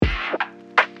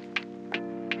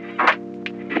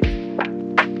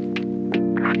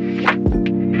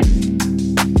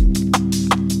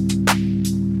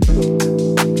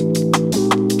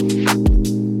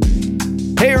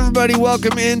everybody.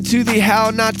 Welcome into the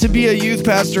How Not to Be a Youth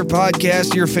Pastor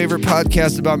podcast, your favorite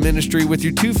podcast about ministry with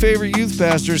your two favorite youth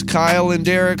pastors, Kyle and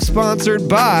Derek, sponsored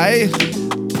by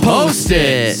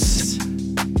Post-its.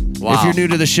 Wow. If you're new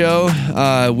to the show,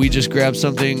 we just grabbed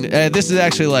something. This is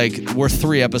actually we're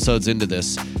 3 episodes into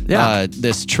this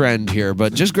this trend here,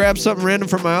 but just grab something random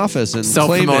from my office and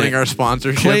self-promoting our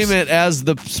sponsorships. Claim it as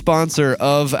the sponsor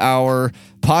of our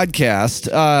podcast.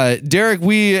 Derek,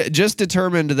 we just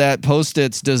determined that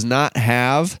Post-its does not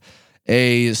have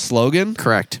a slogan.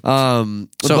 Correct. But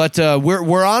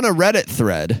we're on a Reddit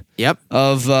thread. Yep.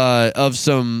 Of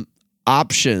some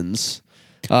options.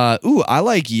 I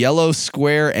like yellow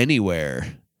square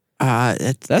anywhere.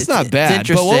 That's not bad.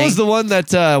 But what was the one that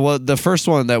the first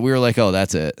one that we were like, oh,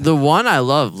 that's it? The one I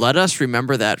love. Let us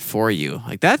remember that for you.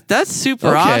 Like that's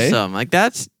super awesome. Like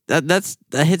that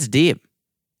hits deep.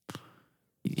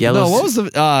 Yellow. No, what was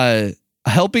the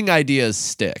helping ideas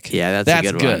stick? Yeah, that's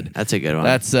a good one. That's a good one.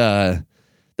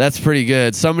 That's pretty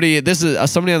good. Somebody on this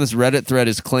Reddit thread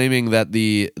is claiming that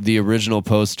the original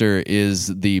poster is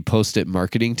the Post-it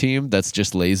marketing team that's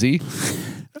just lazy,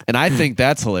 and I think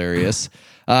that's hilarious.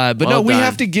 But well, no, we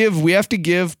have to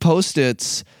give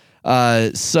Post-its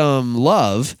some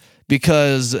love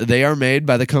because they are made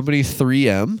by the company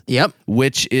 3M. Yep,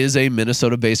 which is a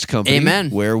Minnesota-based company. Amen.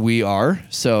 Where we are.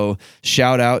 So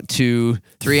shout out to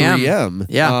 3M.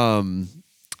 Yeah.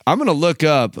 I'm going to look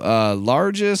up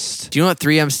largest... Do you know what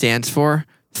 3M stands for?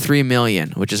 3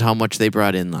 million, which is how much they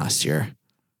brought in last year.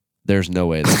 There's no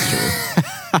way that's true.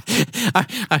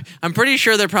 I'm pretty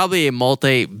sure they're probably a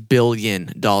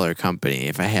multi-billion-dollar company,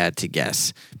 if I had to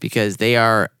guess, because they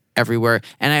are everywhere.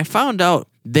 And I found out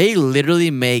they literally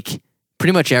make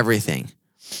pretty much everything.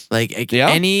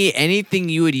 Anything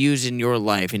you would use in your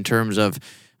life in terms of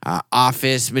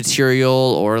office material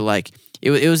or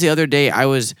It was the other day I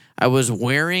was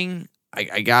wearing,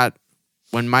 I got,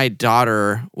 when my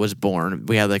daughter was born,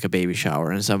 we had a baby shower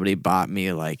and somebody bought me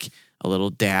a little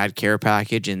dad care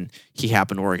package and he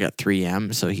happened to work at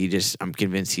 3M. So I'm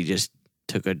convinced he just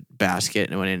took a basket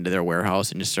and went into their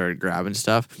warehouse and just started grabbing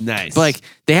stuff. Nice. But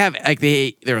they have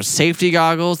there was safety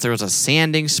goggles, there was a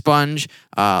sanding sponge,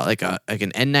 an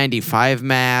N95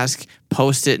 mask,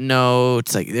 Post-it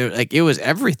notes, it was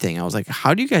everything. I was like,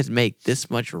 how do you guys make this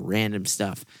much random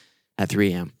stuff at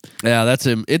 3M? Yeah,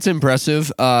 it's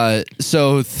impressive. So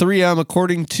 3M,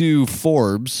 according to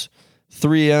Forbes,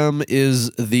 3M is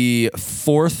the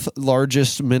 4th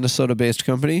largest Minnesota-based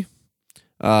company.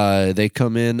 They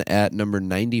come in at number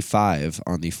 95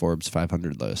 on the Forbes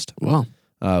 500 list. Wow.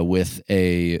 With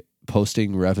a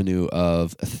posting revenue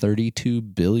of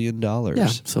 $32 billion. Yeah,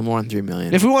 so more than 3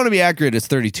 million. If we want to be accurate, it's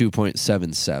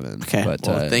 32.77. Okay, but,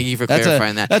 thank you for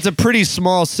clarifying that. That's a pretty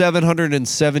small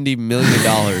 $770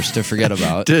 million to forget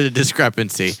about. The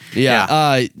discrepancy.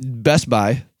 Yeah. Best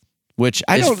Buy, which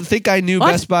I don't think I knew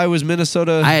Best Buy was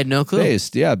Minnesota. I had no clue.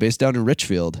 Based. Yeah, based down in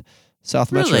Richfield,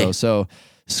 South Really? Metro. So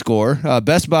score.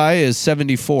 Best Buy is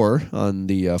 74 on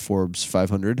the Forbes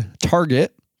 500.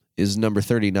 Target is number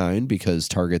 39 because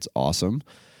Target's awesome.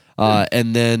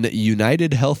 And then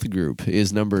United Health Group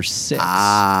is number 6.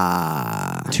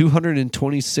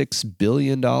 $226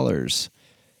 billion. Shout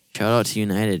out to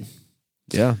United.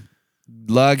 Yeah.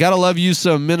 Gotta love you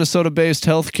some Minnesota-based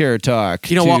healthcare talk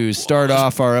to start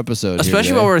off our episode.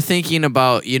 Especially while we're thinking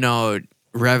about,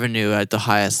 revenue at the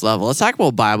highest level. Let's talk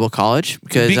about Bible college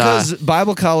because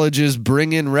Bible colleges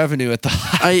bring in revenue at the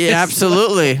highest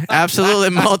absolutely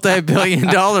multi-billion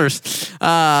dollars.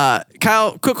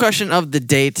 Kyle, quick question of the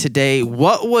day today.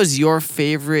 What was your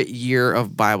favorite year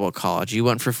of Bible college? You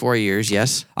went for 4 years,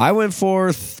 yes? I went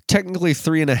for technically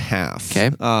 3.5. Okay.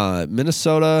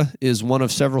 Minnesota is one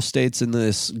of several states in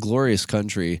this glorious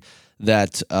country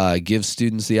that gives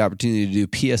students the opportunity to do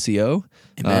PSEO.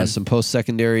 Some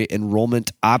post-secondary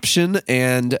enrollment option.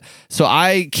 And so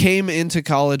I came into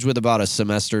college with about a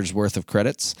semester's worth of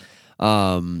credits.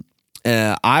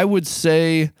 I would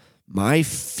say my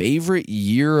favorite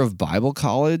year of Bible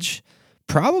college,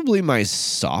 probably my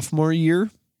sophomore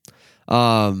year.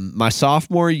 My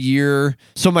sophomore year.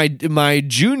 So my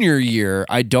junior year,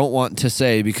 I don't want to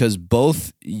say because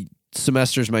both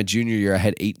semesters my junior year, I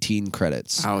had 18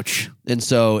 credits. Ouch. And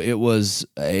so it was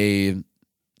a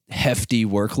hefty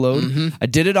workload. Mm-hmm. I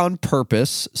did it on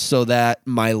purpose so that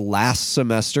my last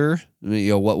semester,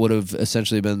 what would have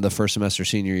essentially been the first semester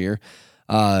senior year,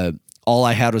 all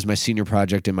I had was my senior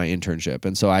project and my internship.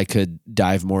 And so I could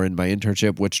dive more in my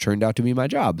internship, which turned out to be my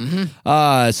job.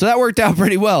 Mm-hmm. So that worked out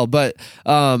pretty well. But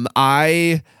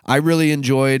I really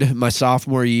enjoyed my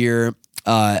sophomore year.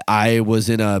 I was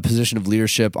in a position of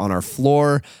leadership on our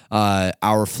floor.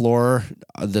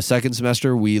 The second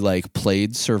semester, we like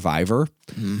played Survivor,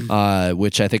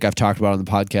 which I think I've talked about on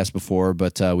the podcast before.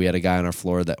 But we had a guy on our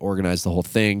floor that organized the whole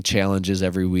thing, challenges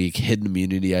every week, hidden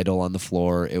immunity idol on the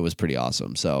floor. It was pretty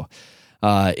awesome. So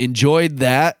enjoyed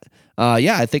that.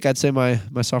 I think I'd say my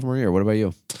sophomore year. What about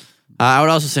you? I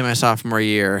would also say my sophomore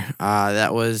year.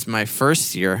 That was my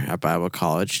first year at Bible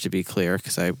college, to be clear,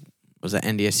 because I was at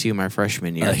NDSU my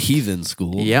freshman year. A heathen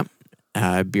school. Yep.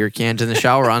 Beer cans in the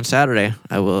shower on Saturday.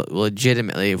 I will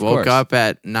legitimately woke up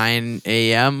at 9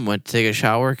 a.m., went to take a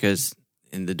shower because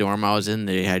in the dorm I was in,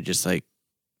 they had just like,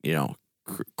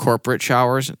 corporate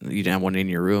showers. You didn't have one in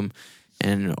your room.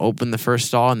 And opened the first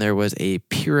stall, and there was a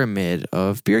pyramid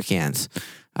of beer cans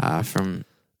from...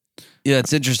 Yeah,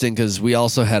 it's interesting because we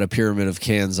also had a pyramid of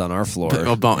cans on our floor.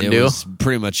 Oh, Mountain Dew? It was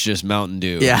pretty much just Mountain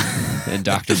Dew. Yeah. And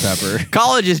Dr. Pepper.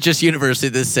 College is just universally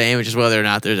the same, which is whether or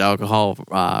not there's alcohol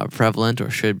prevalent or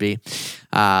should be.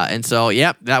 And so,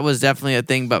 that was definitely a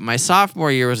thing. But my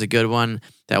sophomore year was a good one.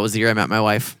 That was the year I met my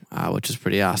wife, which was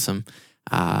pretty awesome.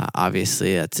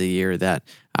 Obviously, that's a year that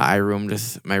I roomed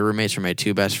with my roommates were my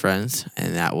two best friends,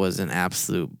 and that was an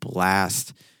absolute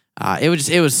blast.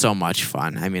 It was so much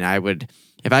fun. I mean,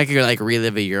 if I could like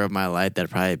relive a year of my life,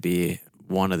 that'd probably be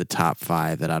one of the top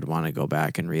 5 that I'd want to go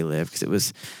back and relive because it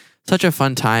was such a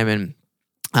fun time. And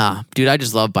dude, I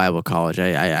just love Bible college.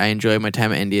 I enjoyed my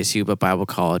time at NDSU, but Bible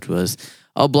college was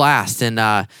a blast. And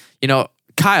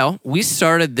Kyle, we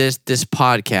started this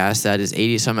podcast that is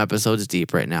 80 some episodes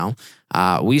deep right now.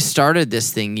 We started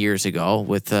this thing years ago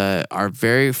with our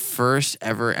very first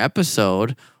ever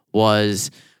episode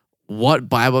was what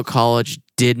Bible college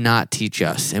did not teach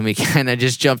us. And we kind of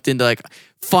just jumped into like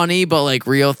funny, but like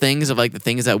real things of like the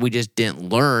things that we just didn't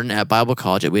learn at Bible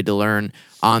college that we had to learn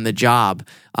on the job,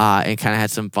 and kind of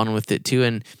had some fun with it too.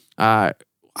 And I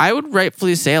would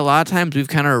rightfully say a lot of times we've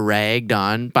kind of ragged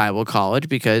on Bible college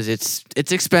because it's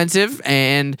expensive.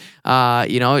 And,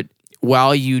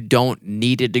 while you don't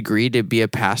need a degree to be a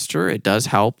pastor, it does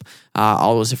help,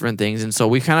 all those different things. And so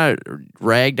we kind of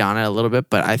ragged on it a little bit,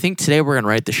 but I think today we're going to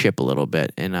right the ship a little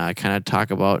bit and kind of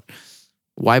talk about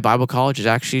why Bible college is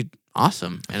actually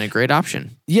awesome and a great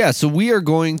option. Yeah, so we are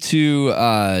going to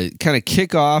kind of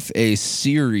kick off a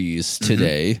series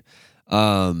today.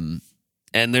 And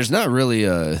there's not really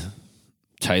a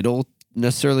title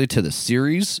necessarily to the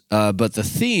series, but the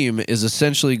theme is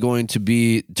essentially going to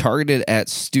be targeted at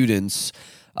students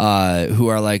who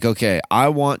are like, okay, I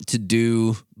want to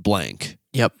do blank.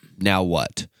 Yep. Now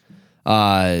what?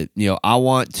 I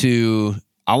want to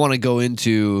go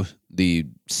into the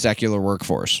secular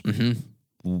workforce.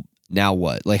 Now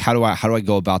what? Like, how do I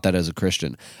go about that as a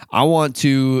Christian? I want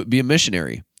to be a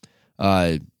missionary.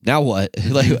 Now what?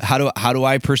 Like, how do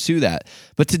I pursue that?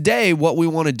 But today, what we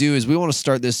want to do is we want to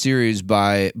start this series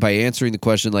by answering the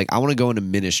question, like, I want to go into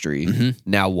ministry.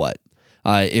 Now what?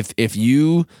 If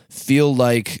you feel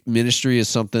like ministry is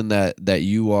something that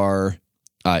you are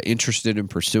interested in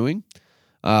pursuing,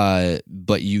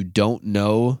 but you don't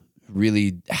know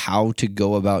really how to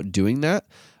go about doing that,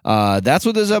 that's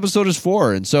what this episode is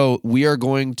for. And so we are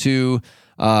going to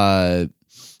kind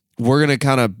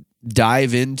of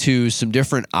dive into some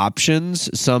different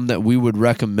options, some that we would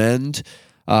recommend.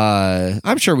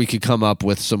 I'm sure we could come up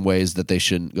with some ways that they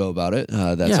shouldn't go about it.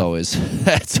 That's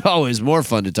always more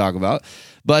fun to talk about.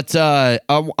 But I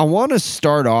want to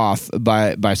start off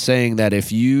by saying that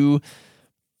if you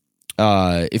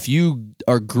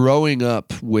are growing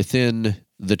up within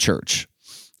the church,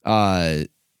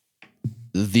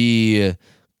 the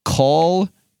call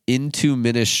into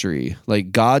ministry,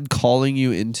 like God calling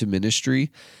you into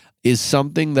ministry, is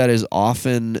something that is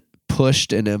often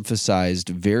pushed and emphasized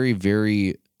very,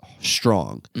 very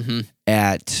strong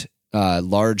at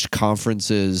large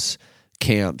conferences,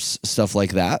 camps, stuff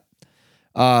like that.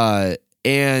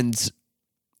 And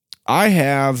I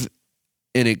have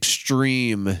an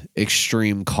extreme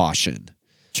caution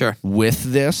with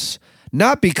this,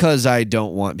 not because I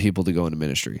don't want people to go into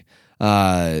ministry,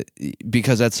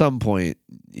 because at some point,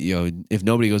 if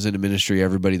nobody goes into ministry,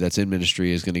 everybody that's in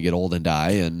ministry is going to get old and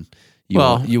die, and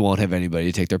you won't have anybody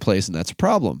to take their place, and that's a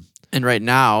problem. And right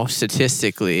now,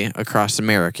 statistically, across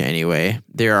America anyway,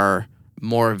 there are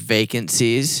more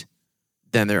vacancies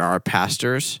than there are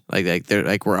pastors.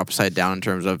 Like we're upside down in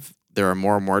terms of there are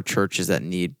more and more churches that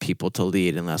need people to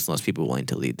lead and less people willing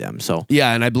to lead them. So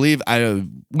yeah, and I believe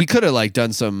we could have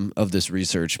done some of this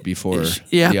research before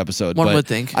the episode. One would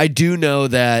think. I do know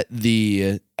that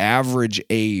the average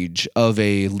age of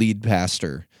a lead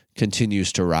pastor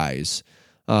continues to rise.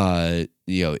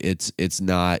 It's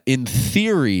not, in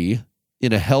theory,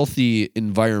 in a healthy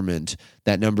environment,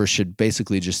 that number should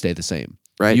basically just stay the same.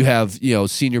 Right. You have,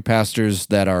 senior pastors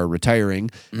that are retiring,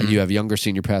 and you have younger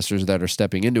senior pastors that are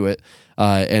stepping into it,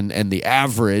 and the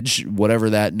average, whatever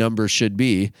that number should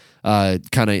be,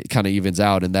 kind of evens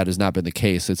out, and that has not been the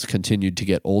case. It's continued to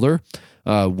get older,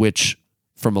 which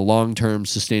from a long-term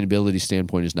sustainability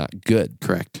standpoint is not good.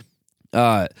 Correct.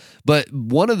 But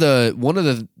one of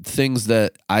the things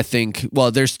that I think, well,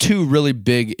 there's two really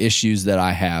big issues that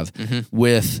I have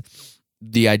with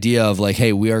the idea of like,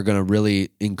 hey, we are going to really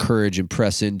encourage and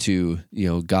press into,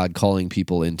 God calling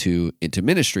people into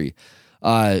ministry.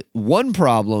 One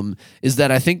problem is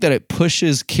that I think that it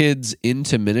pushes kids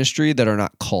into ministry that are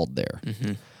not called there.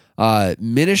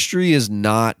 Ministry is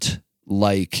not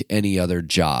like any other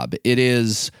job.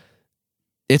 It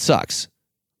sucks.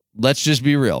 Let's just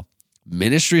be real.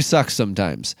 Ministry sucks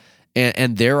sometimes.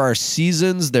 And there are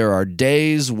seasons, there are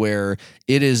days where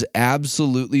it is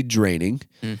absolutely draining.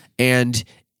 And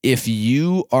if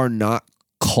you are not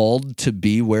called to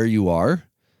be where you are,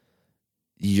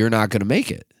 you're not going to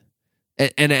make it.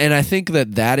 And I think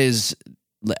that is,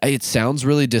 it sounds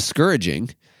really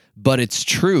discouraging, but it's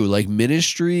true. Like,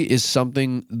 ministry is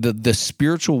something, the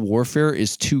spiritual warfare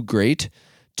is too great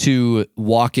to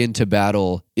walk into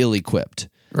battle ill-equipped.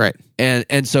 Right.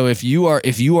 And so if you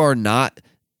are not,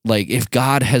 like, if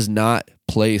God has not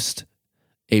placed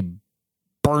a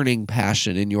burning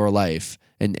passion in your life,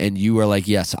 and you are like,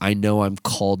 yes, I know I'm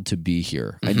called to be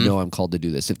here. I know I'm called to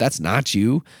do this. If that's not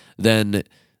you, then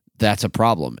that's a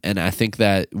problem. And I think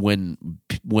that when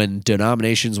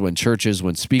denominations, when churches,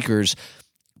 when speakers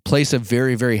place a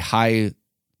very, very high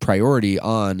priority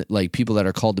on like people that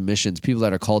are called to missions, people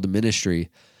that are called to ministry,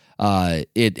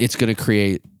 it's going to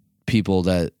create people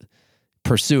that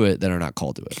pursue it that are not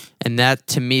called to it. And that,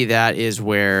 to me, that is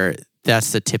where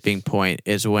that's the tipping point,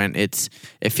 is when it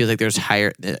feels like there's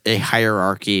a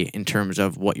hierarchy in terms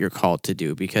of what you're called to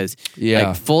do. Because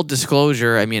like, full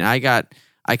disclosure, I mean, I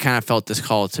kind of felt this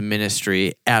call to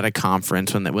ministry at a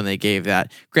conference when they gave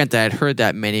that. Granted, I had heard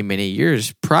that many, many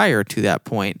years prior to that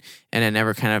point, and I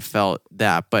never kind of felt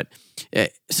that. But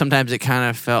sometimes it kind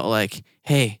of felt like,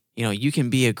 hey, you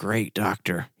can be a great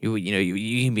doctor. You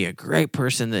can be a great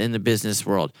person in the business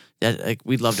world. That, like,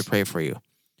 we'd love to pray for you.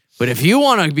 But if you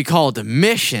want to be called to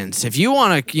missions, if you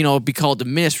want to, be called to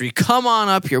ministry, come on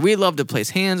up here. We'd love to place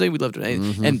hands on you. We'd love to.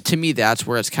 And to me, that's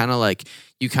where it's kind of like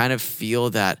you kind of feel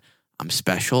that I'm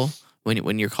special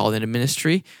when you're called into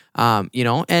ministry,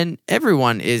 and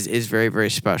everyone is very, very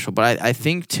special. But I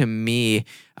think, to me,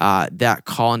 that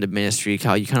call into ministry,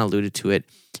 Kyle, you kind of alluded to it.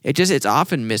 It's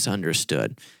often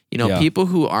misunderstood. People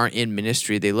who aren't in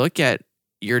ministry, they look at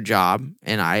your job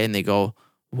and they go,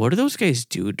 what do those guys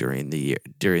do during the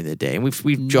day? And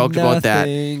we've joked about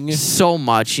that so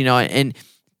much, and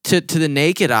to the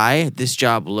naked eye, this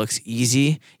job looks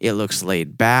easy. It looks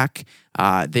laid back.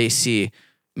 They see,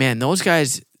 man, those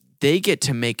guys, they get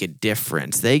to make a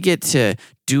difference. They get to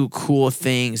do cool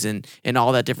things and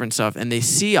all that different stuff. And they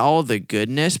see all the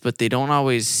goodness, but they don't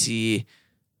always see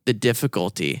the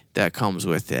difficulty that comes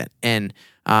with it. And,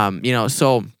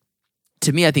 so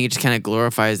to me, I think it just kind of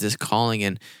glorifies this calling.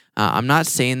 And I'm not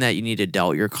saying that you need to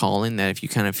doubt your calling, that if you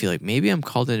kind of feel like maybe I'm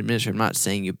called to ministry, I'm not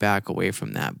saying you back away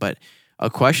from that. But a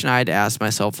question I'd ask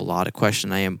myself a lot, a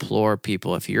question I implore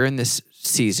people, if you're in this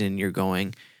season, you're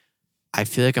going, I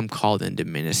feel like I'm called into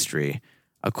ministry.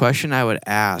 A question I would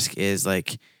ask is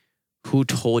like, who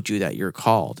told you that you're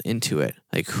called into it?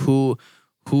 Like who's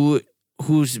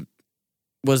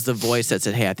was the voice that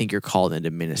said, hey, I think you're called into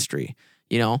ministry?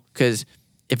 Because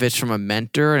if it's from a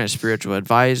mentor and a spiritual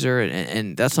advisor,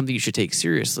 and that's something you should take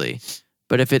seriously.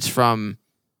 But if it's from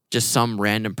just some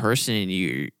random person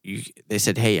and they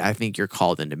said, hey, I think you're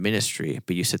called into ministry,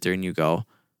 but you sit there and you go,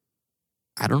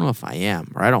 I don't know if I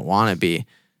am, or I don't want to be.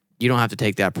 You don't have to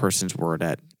take that person's word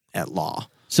at law.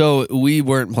 So we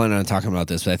weren't planning on talking about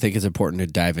this, but I think it's important to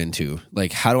dive into,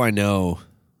 like, how do I know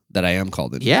that I am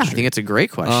called into ministry? I think it's a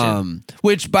great question.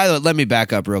 Which, by the way, let me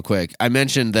back up real quick. I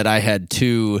mentioned that I had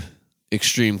two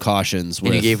extreme cautions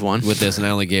with, and you gave one. With this, and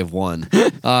I only gave one.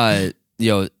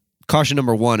 Caution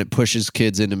number one, it pushes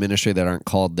kids into ministry that aren't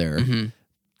called there.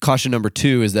 Caution number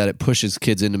two is that it pushes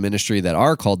kids into ministry that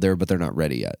are called there, but they're not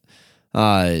ready yet.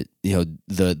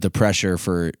 The pressure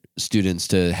for students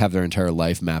to have their entire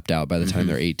life mapped out by the time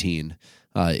they're 18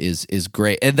 is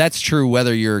great. And that's true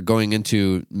whether you're going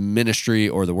into ministry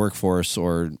or the workforce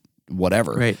or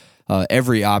whatever. Right.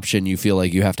 Every option you feel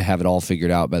like you have to have it all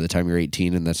figured out by the time you're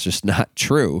 18, and that's just not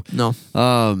true. No.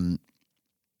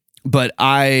 But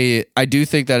I do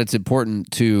think that it's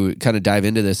important to kind of dive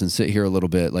into this and sit here a little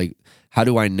bit. Like, how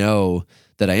do I know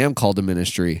that I am called to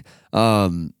ministry?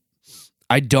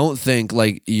 I don't think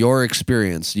like your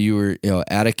experience, you were,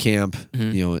 at a camp,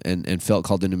 and felt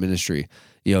called into ministry,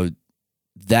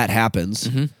 that happens.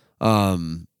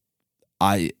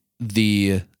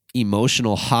 The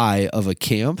emotional high of a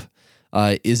camp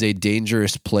is a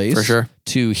dangerous place For sure.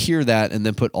 to hear that and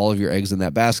then put all of your eggs in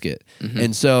that basket.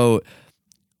 And so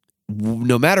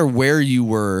no matter where you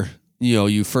were,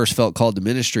 you first felt called to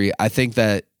ministry, I think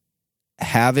that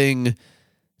having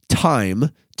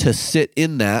time to sit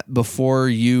in that before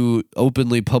you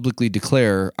openly, publicly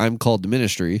declare, I'm called to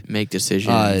ministry. Make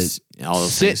decisions, all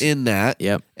those sit things. in that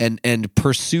Yep. and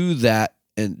pursue that,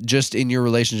 and just in your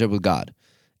relationship with God.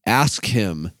 Ask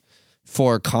him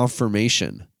for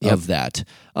confirmation of that.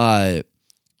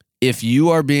 If you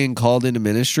are being called into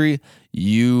ministry,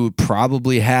 you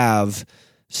probably have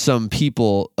some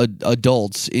people,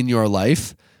 adults in your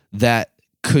life that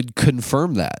could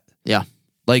confirm that. Yeah.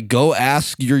 Like, go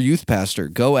ask your youth pastor,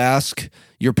 go ask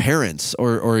your parents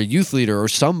or a youth leader or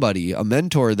somebody, a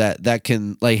mentor that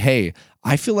can, like, hey,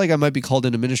 I feel like I might be called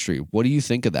into ministry. What do you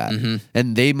think of that?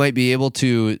 And they might be able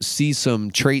to see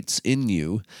some traits in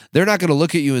you. They're not going to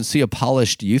look at you and see a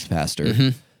polished youth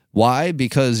pastor. Why?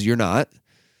 Because you're not.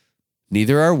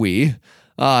 Neither are we.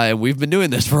 And we've been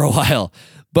doing this for a while.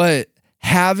 But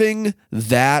having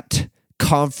that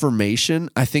confirmation,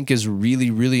 I think, is really,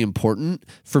 really important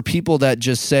for people that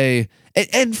just say,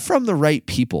 and from the right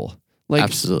people. Like,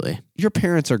 absolutely. Your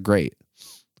parents are great.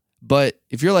 But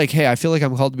if you're like, hey, I feel like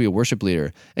I'm called to be a worship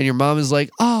leader, and your mom is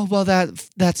like, oh, well,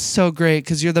 that's so great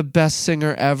because you're the best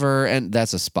singer ever, and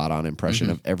that's a spot-on impression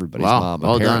of everybody's mom,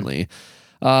 well apparently.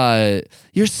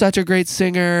 You're such a great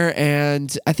singer,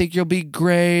 and I think you'll be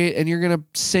great, and you're gonna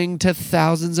sing to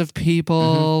thousands of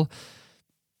people.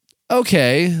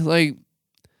 Okay, like,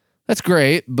 that's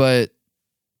great, but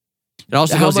it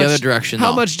also goes the other direction.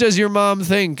 How much does your mom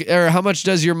think, or how much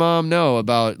does your mom know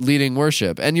about leading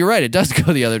worship? And you're right, it does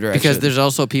go the other direction. Because there's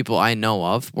also people I know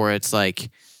of where it's like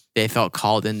they felt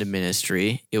called into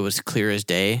ministry. It was clear as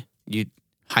day.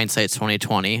 Hindsight's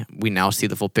 2020. We now see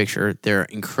the full picture. They're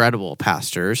incredible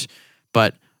pastors,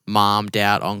 but mom,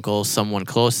 dad, uncle, someone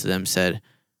close to them said,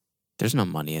 "There's no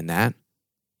money in that.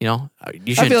 You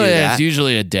shouldn't do like that." It's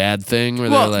usually a dad thing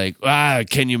where they're like,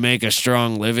 can you make a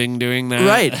strong living doing that?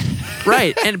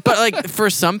 Right. But like for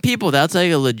some people, that's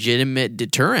like a legitimate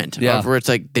deterrent. Yeah. Where it's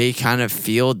like they kind of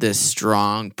feel this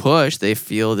strong push, they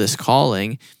feel this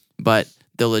calling, but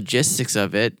the logistics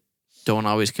of it don't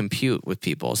always compute with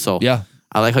people. So yeah.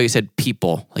 I like how you said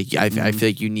people. Like I feel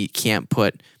like you can't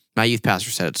put, my youth pastor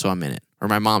said it, so I'm in it. Or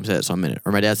my mom said it, so I'm in it.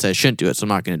 Or my dad said I shouldn't do it, so I'm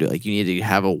not going to do it. Like you need to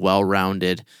have a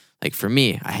well-rounded. Like for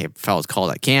me, I felt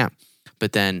called at camp,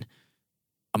 but then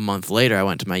a month later, I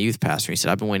went to my youth pastor. He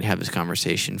said, "I've been waiting to have this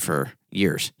conversation for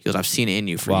years." He goes, "I've seen it in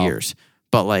you for years,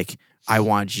 but like I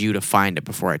want you to find it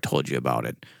before I told you about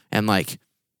it." And like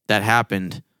that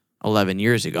happened 11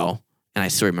 years ago, and I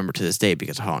still remember to this day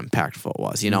because of how impactful it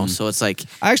was. So it's like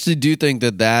I actually do think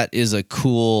that is a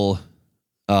cool,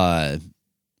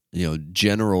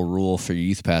 general rule for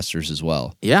youth pastors as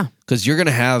well. Yeah. Because you're going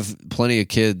to have plenty of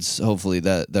kids, hopefully,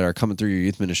 that are coming through your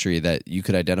youth ministry that you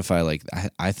could identify, like,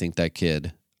 I think that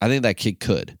kid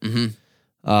could.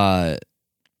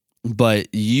 But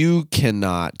you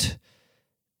cannot,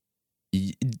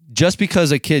 just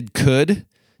because a kid could,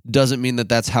 doesn't mean that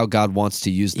that's how God wants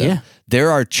to use them. Yeah.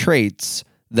 There are traits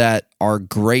that are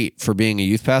great for being a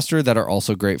youth pastor that are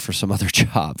also great for some other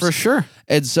jobs. For sure.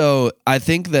 And so I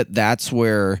think that's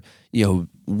where,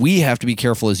 we have to be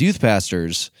careful as youth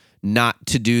pastors not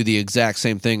to do the exact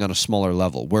same thing on a smaller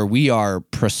level, where we are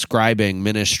prescribing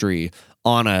ministry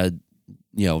on a,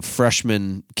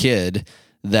 freshman kid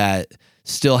that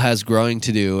still has growing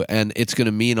to do. And it's going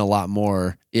to mean a lot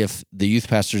more if the youth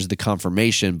pastor is the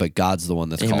confirmation, but God's the one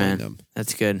that's calling them.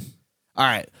 That's good. All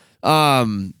right.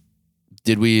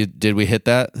 Did we hit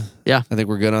that? Yeah. I think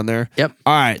we're good on there. Yep.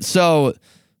 All right. So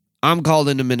I'm called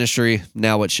into ministry.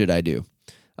 Now what should I do?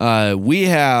 We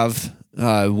have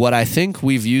what I think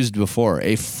we've used before,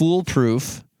 a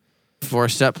foolproof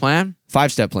 4-step plan?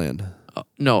 5-step plan.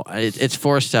 No, it's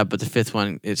 4-step, but the 5th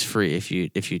one is free if you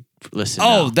listen.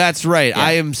 Oh, now. that's right. Yeah.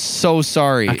 I am so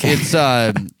sorry. Okay. It's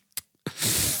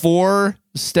 4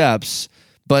 steps,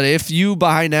 but if you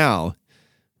buy now,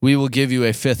 we will give you a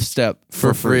 5th step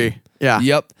for free. Yeah.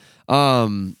 Yep.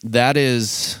 That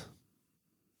is,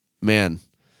 man.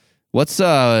 What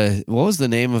was the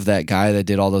name of that guy that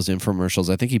did all those infomercials?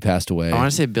 I think he passed away. I want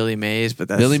to say Billy Mays, but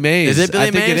that's Billy Mays. Is it Billy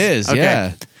I think Mays? it is. Okay.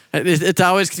 Yeah. It's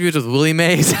always confused with Willie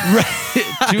Mays. Right.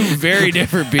 2 very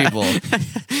different people.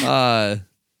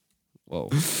 Whoa.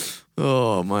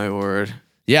 Oh my word.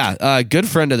 Yeah. Good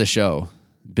friend of the show,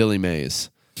 Billy Mays.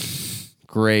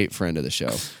 Great friend of the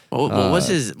show. What was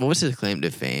his claim to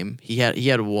fame? He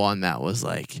had one that was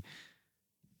like,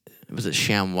 was it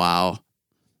ShamWow?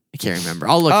 I can't remember.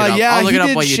 I'll look it up. Yeah, I'll look he it up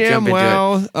did while you jump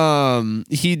into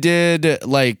it. He did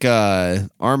like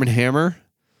Arm and Hammer.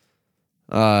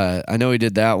 I know he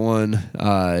did that one.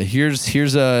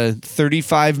 Here's a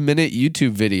 35-minute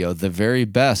YouTube video, the very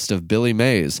best of Billy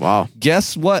Mays. Wow.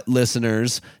 Guess what,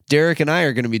 listeners? Derek and I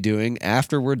are going to be doing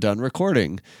after we're done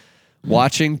recording.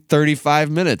 Watching 35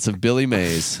 minutes of Billy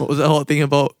Mays. What was the whole thing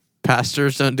about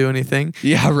pastors don't do anything?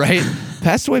 Yeah, right.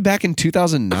 Passed away back in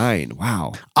 2009.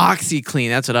 Wow. OxyClean.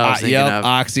 That's what I was thinking of.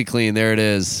 OxyClean. There it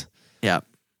is. Yep.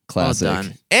 Classic. Well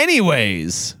done.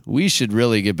 Anyways, we should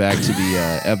really get back to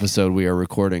the episode we are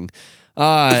recording.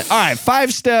 All right,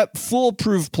 5-step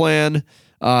foolproof plan.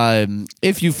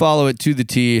 If you follow it to the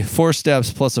T, 4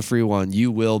 steps plus a free one, you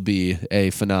will be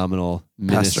a phenomenal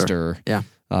minister. Pastor. Yeah.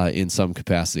 In some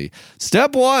capacity.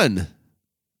 Step 1,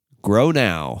 grow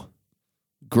now.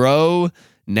 Grow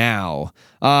now.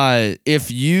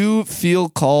 If you feel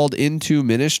called into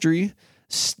ministry,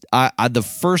 the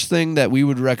first thing that we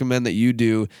would recommend that you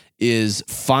do is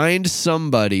find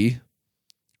somebody,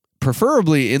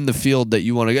 preferably in the field that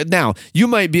you want to go. Now, you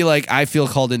might be like, I feel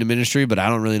called into ministry, but I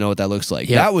don't really know what that looks like.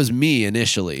 Yep. That was me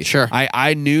initially. Sure.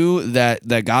 I knew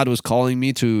that God was calling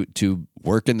me to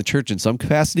work in the church in some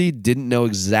capacity. Didn't know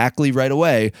exactly right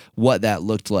away what that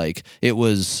looked like. It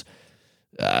was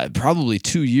probably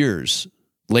 2 years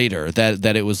later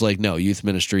that it was like, no, youth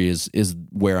ministry is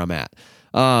where I'm at.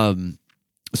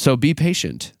 So be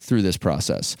patient through this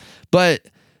process, but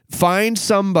find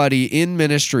somebody in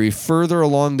ministry further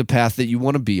along the path that you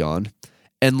want to be on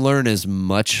and learn as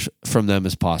much from them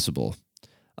as possible.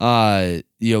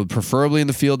 Preferably in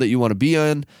the field that you want to be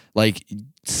in, like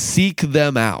seek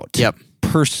them out. Yep.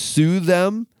 Pursue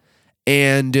them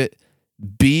and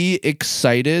be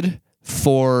excited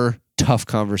for tough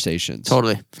conversations.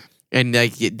 Totally. And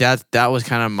like that was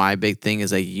kind of my big thing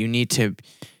is like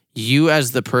you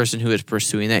as the person who is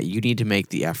pursuing that, you need to make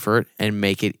the effort and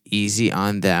make it easy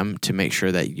on them to make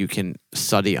sure that you can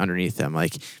study underneath them.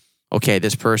 Like, okay,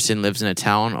 this person lives in a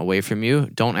town away from you.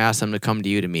 Don't ask them to come to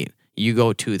you to meet. You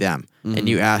go to them and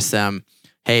you ask them,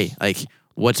 hey, like,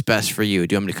 what's best for you?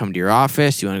 Do you want me to come to your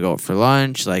office? Do you want to go out for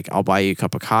lunch? Like, I'll buy you a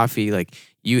cup of coffee. Like,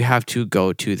 you have to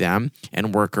go to them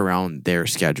and work around their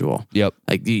schedule. Yep.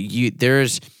 Like,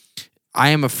 I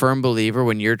am a firm believer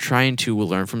when you're trying to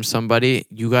learn from somebody,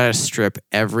 you got to strip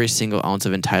every single ounce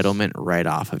of entitlement right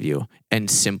off of you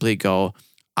and simply go,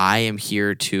 I am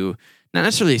here to not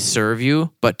necessarily serve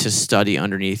you, but to study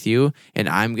underneath you. And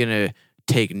I'm going to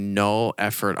take no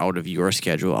effort out of your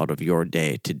schedule, out of your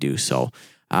day to do so.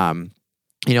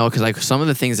 Because like some of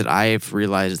the things that I've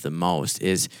realized the most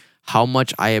is how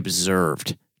much I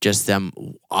observed just them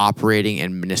operating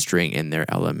and ministering in their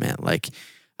element. Like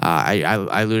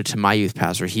I alluded to my youth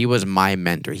pastor. He was my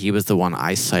mentor. He was the one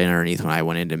I cited underneath when I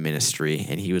went into ministry,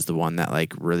 and he was the one that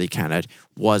like really kind of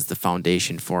was the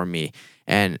foundation for me.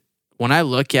 And when I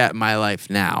look at my life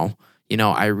now,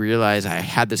 I realize I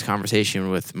had this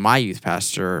conversation with my youth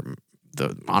pastor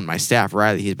on my staff,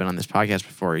 Riley. He's been on this podcast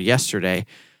before yesterday.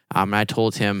 And I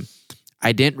told him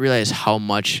I didn't realize how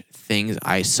much things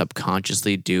I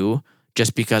subconsciously do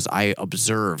just because I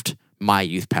observed my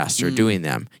youth pastor doing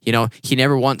them. He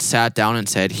never once sat down and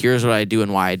said, here's what I do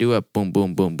and why I do it. Boom,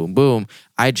 boom, boom, boom, boom.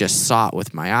 I just saw it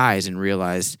with my eyes and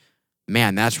realized,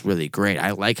 man, that's really great.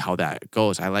 I like how that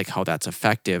goes. I like how that's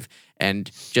effective. And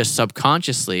just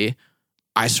subconsciously,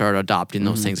 I started adopting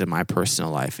those things in my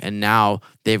personal life. And now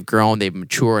they've grown, they've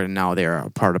matured, and now they're a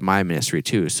part of my ministry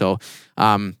too. So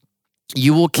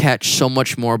you will catch so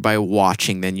much more by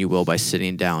watching than you will by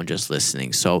sitting down just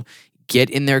listening. So get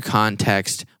in their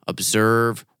context,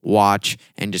 observe, watch,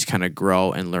 and just kind of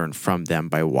grow and learn from them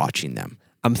by watching them.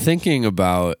 I'm thinking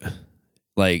about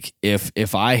like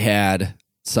if I had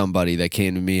somebody that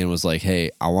came to me and was like,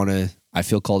 hey, I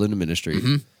feel called into ministry.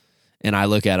 And I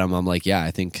look at them, I'm like, yeah,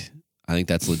 I think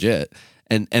that's legit.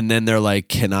 And then they're like,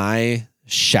 can I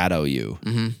shadow you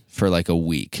for like a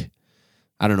week?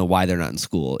 I don't know why they're not in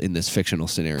school in this fictional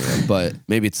scenario, but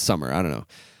maybe it's summer. I don't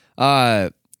know.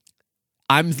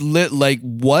 I'm like,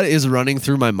 what is running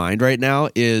through my mind right now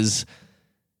is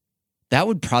that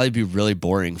would probably be really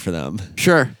boring for them.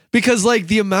 Sure. Because like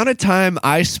the amount of time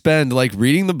I spend like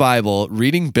reading the Bible,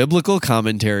 reading biblical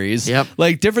commentaries,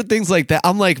 like different things like that.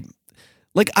 I'm like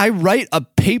I write a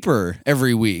paper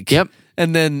every week.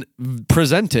 And then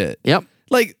present it.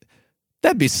 Like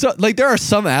that'd be so like there are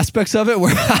some aspects of it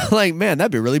where I'm like, man,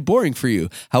 that'd be really boring for you.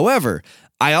 However,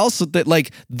 I also think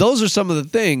like those are some of the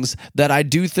things that I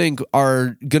do think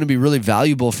are going to be really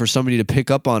valuable for somebody to pick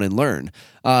up on and learn.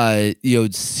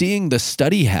 Seeing the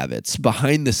study habits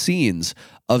behind the scenes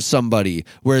of somebody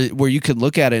where you can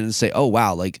look at it and say, oh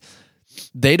wow, like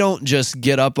they don't just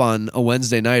get up on a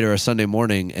Wednesday night or a Sunday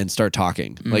morning and start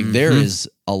talking. Like there is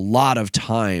a lot of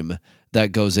time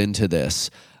that goes into this.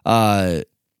 I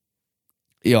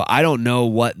don't know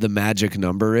what the magic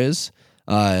number is.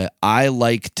 I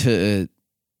probably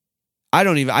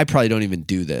don't even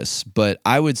do this, but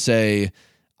I would say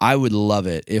I would love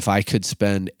it if I could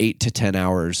spend 8 to 10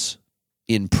 hours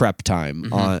in prep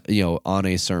time on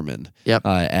a sermon. Yep.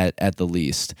 At the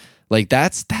least. Like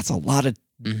that's a lot of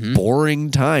boring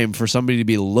time for somebody to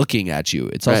be looking at you.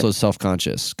 It's also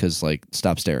self-conscious because like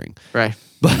stop staring. Right.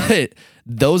 But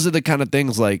those are the kind of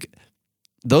things like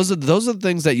those are the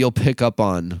things that you'll pick up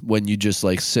on when you just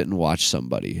like sit and watch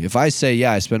somebody. If I say,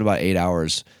 I spend about 8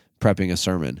 hours prepping a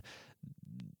sermon,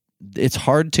 it's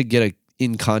hard to get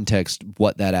in context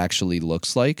what that actually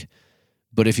looks like.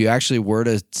 But if you actually were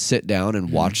to sit down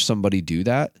and watch somebody do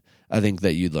that, I think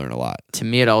that you'd learn a lot. To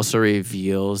me, it also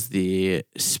reveals the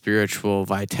spiritual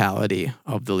vitality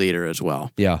of the leader as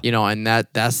well. Yeah. And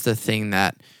that's the thing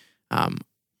that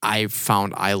I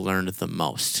found I learned the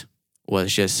most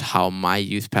was just how my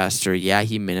youth pastor,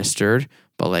 he ministered,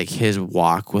 but like his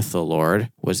walk with the Lord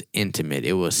was intimate.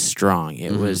 It was strong.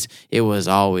 It was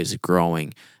always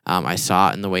growing. I saw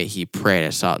it in the way he prayed. I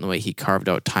saw it in the way he carved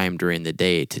out time during the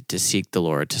day to seek the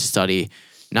Lord, to study,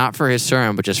 not for his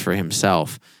sermon, but just for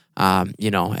himself.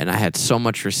 And I had so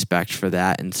much respect for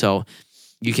that. And so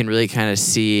you can really kind of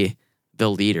see the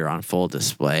leader on full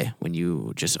display when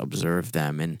you just observe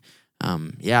them. And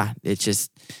it's just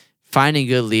finding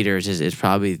good leaders is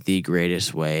probably the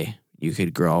greatest way you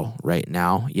could grow right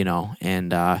now,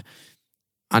 and on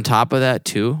top of that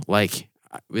too, like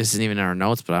this isn't even in our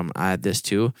notes, but I add this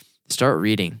too. Start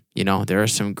reading. There are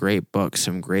some great books,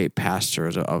 some great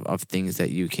pastors of things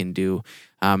that you can do.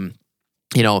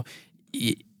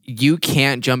 You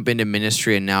can't jump into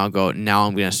ministry and now I'm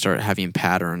going to start having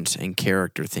patterns and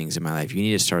character things in my life. You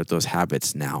need to start those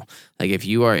habits now. Like if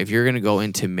you're going to go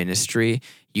into ministry,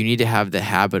 you need to have the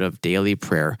habit of daily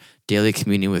prayer, daily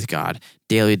communion with God,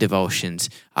 daily devotions,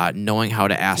 knowing how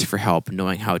to ask for help,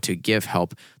 knowing how to give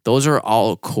help. Those are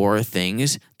all core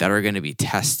things that are going to be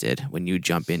tested when you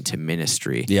jump into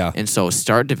ministry. Yeah. And so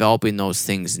start developing those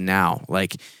things now.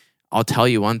 Like, I'll tell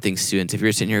you one thing, students, if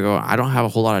you're sitting here going, I don't have a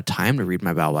whole lot of time to read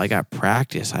my Bible. I got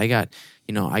practice. I got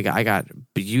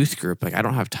youth group. Like I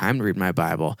don't have time to read my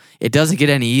Bible. It doesn't get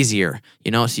any easier,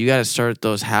 so you got to start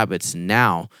those habits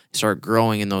now, start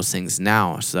growing in those things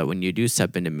now so that when you do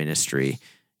step into ministry,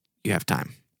 you have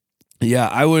time. Yeah,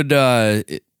 I would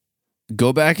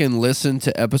go back and listen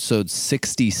to episode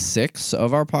 66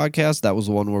 of our podcast. That was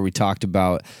the one where we talked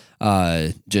about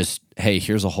hey,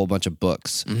 here's a whole bunch of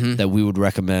books that we would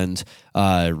recommend.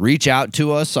 Reach out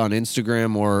to us on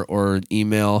Instagram or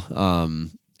email.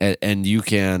 And you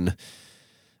can,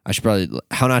 I should probably,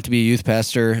 how not to be a youth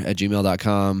pastor at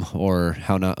gmail.com or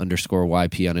how not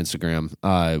 _YP on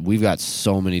Instagram. We've got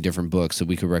so many different books that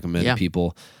we could recommend to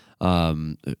people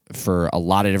for a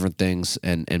lot of different things,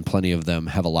 and plenty of them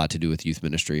have a lot to do with youth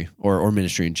ministry or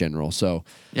ministry in general. So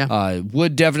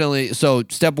would definitely, so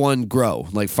step one, grow,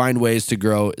 like find ways to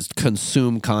grow,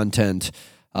 consume content,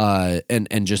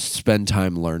 and just spend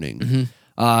time learning.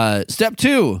 Step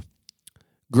two,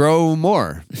 grow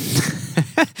more.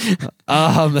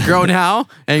 Grow now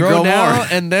and grow now more.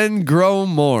 And then grow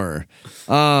more.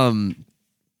 I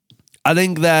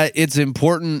think that it's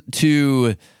important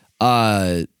to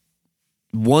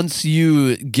once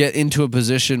you get into a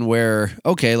position where,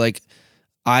 okay, like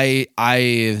I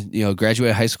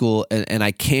graduated high school and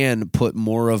I can put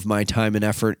more of my time and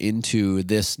effort into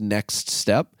this next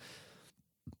step.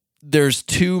 There's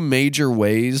two major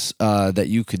ways that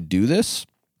you could do this.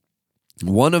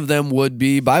 One of them would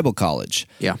be Bible college.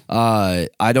 Yeah.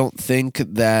 I don't think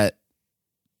that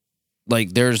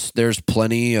like there's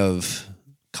plenty of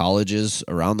colleges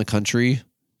around the country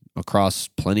across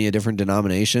plenty of different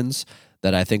denominations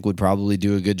that I think would probably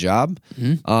do a good job.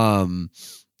 One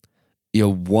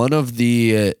of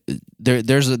the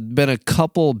there's been a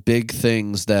couple big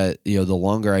things that the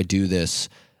longer I do this,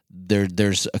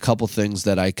 there's a couple things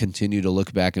that I continue to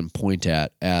look back and point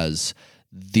at as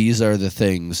these are the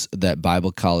things that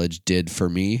Bible college did for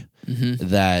me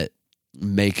that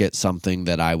make it something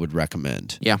that I would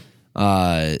recommend. Yeah.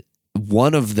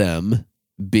 One of them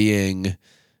being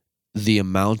the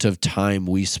amount of time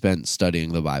we spent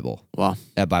studying the Bible. Wow.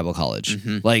 At Bible college.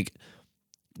 Like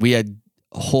we had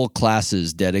whole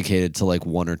classes dedicated to like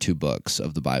one or two books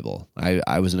of the Bible.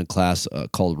 I was in a class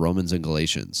called Romans and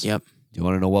Galatians. Yep. You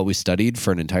want to know what we studied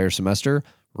for an entire semester?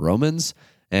 Romans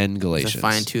and Galatians. It's a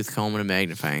fine-tooth comb and a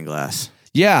magnifying glass.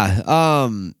 Yeah.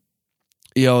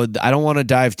 You know, I don't want to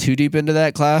dive too deep into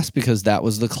that class because that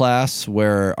was the class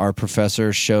where our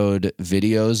professor showed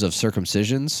videos of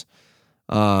circumcisions,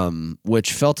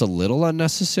 which felt a little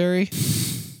unnecessary.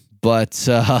 But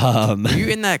Were you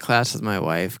in that class with my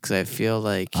wife? Because I feel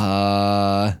like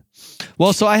well,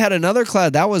 so I had another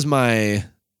class. That was my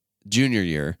junior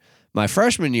year. My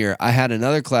freshman year, I had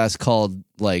another class called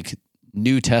like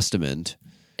New Testament.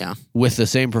 Yeah. With the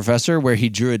same professor where he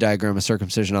drew a diagram of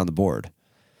circumcision on the board.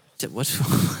 What's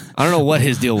I don't know what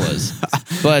his deal was,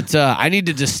 but I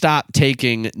needed to stop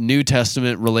taking New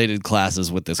Testament related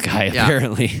classes with this guy.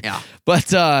 Apparently, Yeah.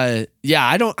 But yeah,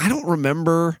 I don't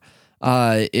remember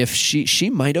if she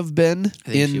might have been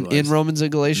in Romans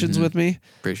and Galatians with me.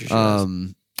 Pretty sure she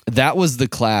was. That was the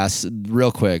class.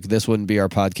 Real quick, this wouldn't be our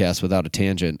podcast without a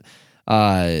tangent.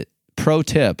 Pro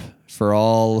tip for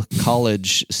all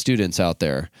college students out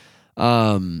there.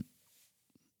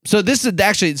 So this is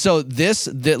actually,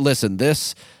 listen,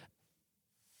 this,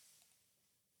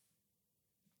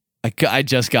 I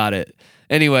just got it.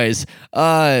 Anyways,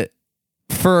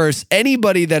 for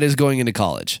anybody that is going into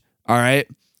college, all right,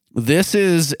 this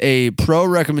is a pro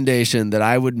recommendation that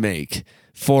I would make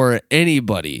for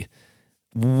anybody.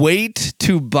 Wait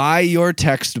to buy your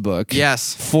textbook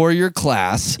for your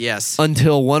class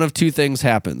until one of two things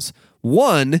happens.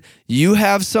 One, you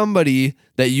have somebody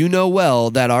that you know well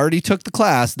that already took the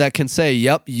class that can say,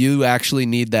 yep, you actually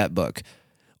need that book.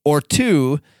 Or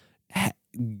two,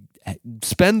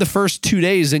 spend the first 2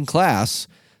 days in class.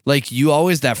 Like you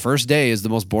always, that first day is the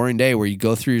most boring day where you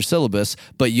go through your syllabus,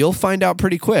 but you'll find out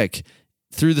pretty quick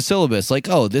through the syllabus, like,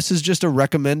 oh, this is just a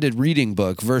recommended reading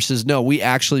book versus no, we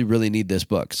actually really need this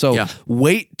book. So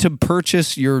wait to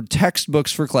purchase your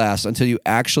textbooks for class until you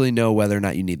actually know whether or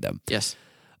not you need them. Yes.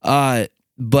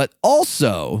 But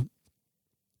also,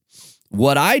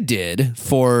 what I did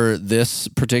for this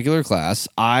particular class,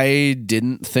 I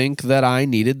didn't think that I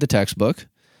needed the textbook,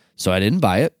 so I didn't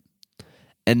buy it.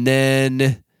 And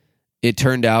then it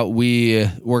turned out we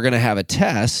were going to have a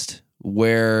test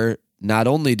where not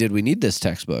only did we need this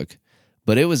textbook,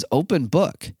 but it was open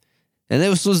book. And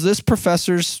this was this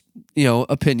professor's,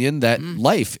 opinion that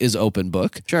life is open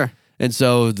book. Sure. And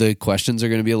so the questions are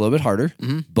going to be a little bit harder,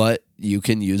 but you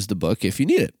can use the book if you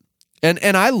need it.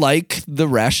 And I like the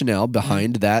rationale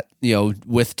behind that,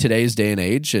 with today's day and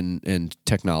age and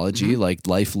technology, like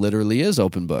life literally is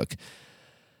open book.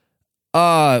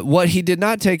 What he did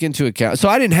not take into account, so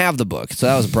I didn't have the book, so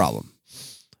that was a problem.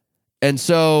 And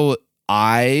so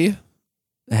I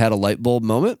had a light bulb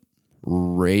moment.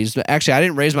 Actually, I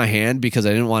didn't raise my hand because I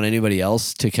didn't want anybody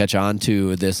else to catch on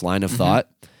to this line of thought.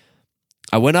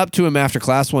 I went up to him after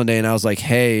class one day and I was like,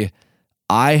 hey,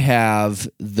 I have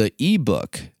the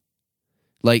ebook.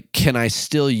 Like, can I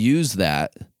still use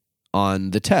that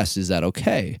on the test? Is that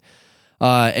okay?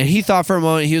 And he thought for a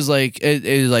moment. He was like,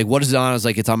 it was like, what is it on? I was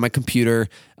like, it's on my computer.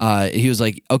 He was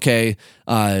like, okay,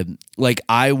 like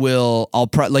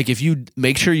like if you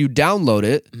make sure you download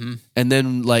it and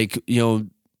then like,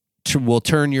 we'll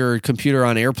turn your computer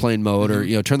on airplane mode or,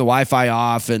 turn the Wi-Fi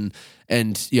off and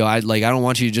I don't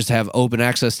want you to just have open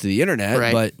access to the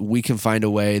internet, but we can find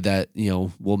a way that,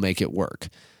 we'll make it work.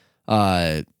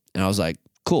 And I was like,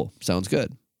 cool, sounds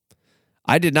good.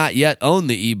 I did not yet own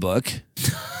the ebook,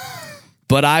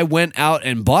 but I went out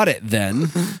and bought it then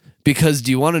because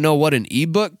do you want to know what an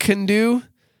ebook can do?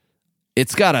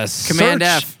 It's got a Command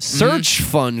search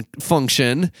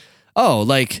function. Oh,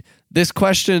 like this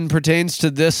question pertains to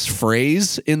this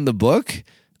phrase in the book.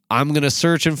 I'm going to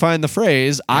search and find the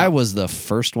phrase. Yeah. I was the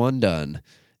first one done.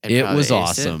 It was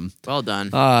awesome. Well done.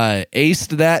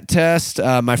 Aced that test.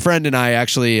 My friend and I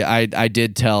actually, I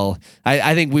did tell,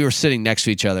 I think we were sitting next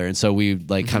to each other. And so we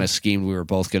kind of schemed we were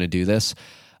both going to do this.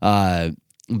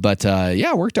 But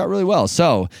it worked out really well.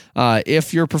 So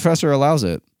if your professor allows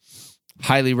it,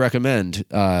 highly recommend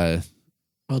well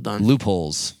done.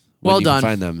 Loopholes. Well done.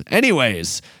 Find them.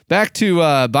 Anyways, back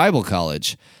to Bible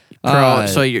college.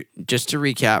 So you're just to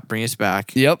recap, bring us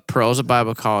back. Yep. Pros of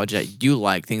Bible college that you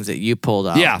like, things that you pulled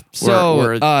out. Yeah.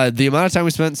 So the amount of time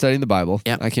we spent studying the Bible,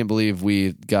 I can't believe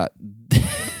we got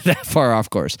that far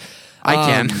off course. I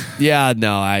can. Yeah,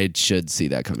 no, I should see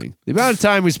that coming. The amount of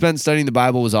time we spent studying the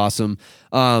Bible was awesome.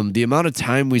 The amount of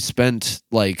time we spent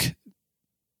like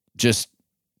just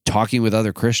talking with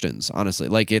other Christians, honestly,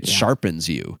 like it sharpens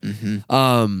you.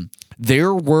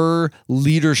 There were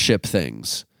leadership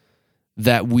things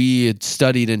that we had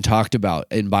studied and talked about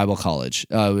in Bible college,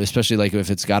 especially like if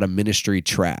it's got a ministry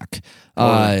track,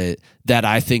 that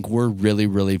I think were really,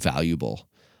 really valuable.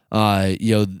 Some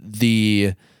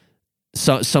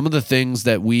of the things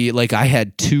that we like, I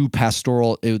had two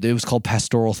pastoral. It was called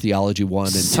Pastoral Theology 1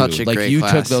 and 2. Such a like great you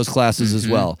class. took those classes as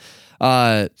well.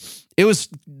 It was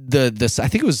I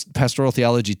think it was Pastoral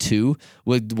Theology 2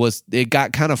 was it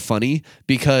got kind of funny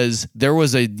because there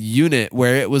was a unit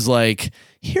where it was like,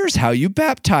 here's how you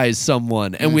baptize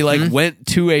someone. And we like went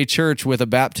to a church with a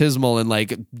baptismal and like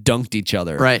dunked each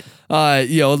other. Right.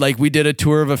 Like we did a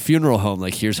tour of a funeral home.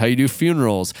 Like, here's how you do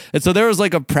funerals. And so there was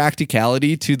like a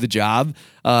practicality to the job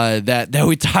that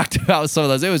we talked about some of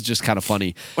those. It was just kind of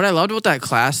funny. What I loved about that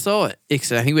class, though,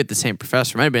 because I think we had the same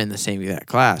professor, might have been in the same exact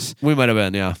class. We might have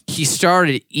been, yeah. He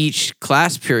started each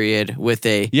class period with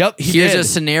a, he here's did. a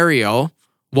scenario.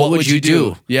 What would you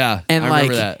do? Yeah, and I like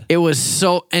remember that. it was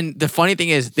so. And the funny thing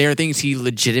is, there are things he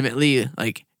legitimately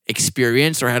like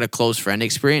experienced or had a close friend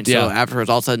experience. Yeah. So afterwards,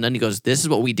 all of a sudden, he goes, "This is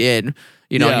what we did. And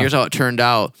Yeah. here's how it turned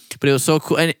out." But it was so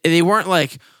cool, and they weren't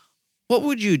like, "What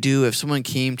would you do if someone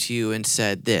came to you and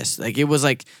said this?" Like it was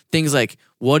like things like,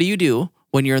 "What do you do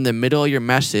when you're in the middle of your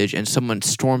message and someone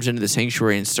storms into the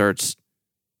sanctuary and starts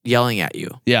yelling at you?"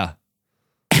 Yeah.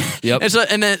 Yep.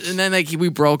 And then like we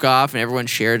broke off and everyone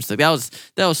shared. It's like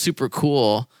that was super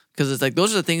cool because it's like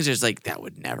those are the things that's like that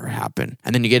would never happen.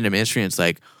 And then you get into ministry and it's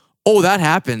like, oh, that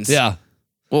happens. Yeah.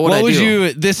 What would I do?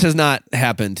 you? This has not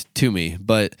happened to me,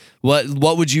 but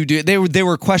what would you do? They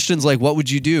were questions like, what would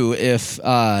you do if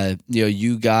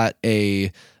you got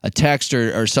a text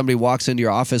or somebody walks into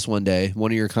your office one day,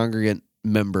 one of your congregant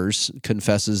members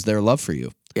confesses their love for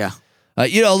you. Yeah.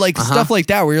 Stuff like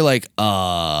that where you're like,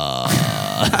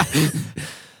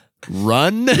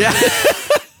 run. Yeah.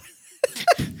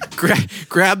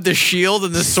 Grab the shield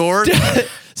and the sword.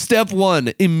 Step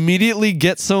 1, immediately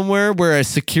get somewhere where a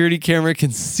security camera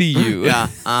can see you. Yeah.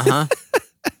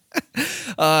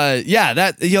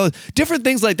 Different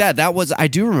things like that. I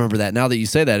do remember that now that you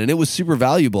say that, and it was super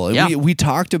valuable. And we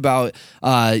talked about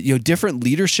different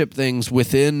leadership things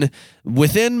within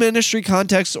ministry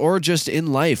context or just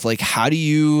in life. Like how do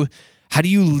you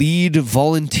lead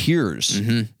volunteers?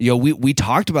 We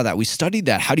talked about that. We studied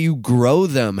that. How do you grow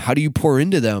them? How do you pour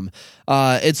into them?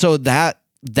 And so that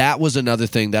was another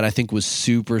thing that I think was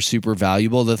super, super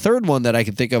valuable. The third one that I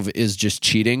can think of is just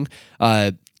cheating.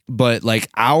 But like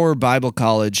our Bible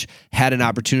college had an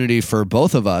opportunity for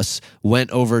both of us, went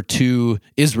over to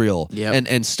Israel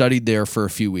and studied there for a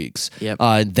few weeks.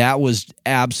 That was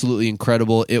absolutely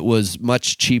incredible. It was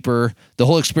much cheaper. The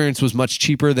whole experience was much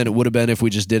cheaper than it would have been if we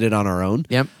just did it on our own.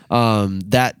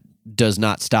 That does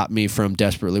not stop me from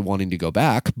desperately wanting to go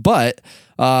back. But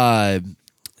I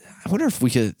wonder if we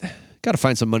got to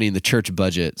find some money in the church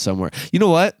budget somewhere. You know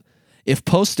what? If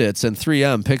Post-its and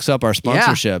 3M picks up our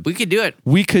sponsorship, we could do it.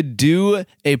 We could do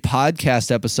a podcast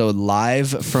episode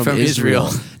live from Israel.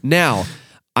 Now,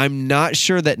 I'm not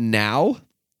sure that now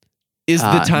is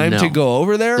the time to go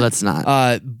over there. Let's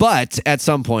not. But at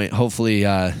some point, hopefully,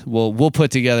 we'll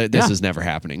put together. This is never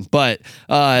happening, but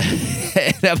an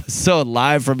episode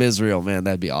live from Israel, man,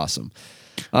 that'd be awesome.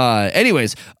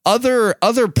 Anyways, other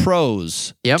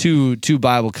pros to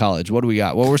Bible college. What do we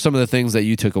got? What were some of the things that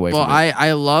you took away from it?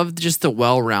 I loved just the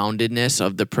well-roundedness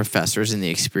of the professors and the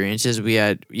experiences we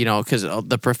had, because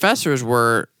the professors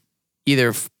were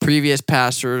either previous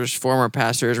pastors, former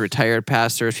pastors, retired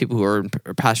pastors, people who were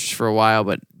pastors for a while,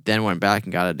 but then went back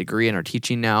and got a degree and are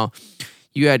teaching now.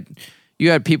 You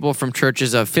had people from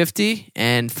churches of 50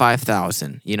 and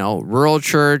 5,000, rural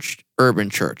church, urban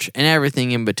church, and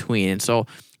everything in between. And so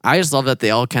I just love that they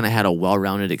all kind of had a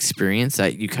well-rounded experience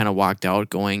that you kind of walked out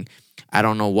going, I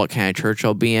don't know what kind of church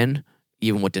I'll be in,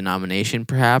 even what denomination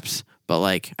perhaps, but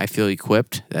like I feel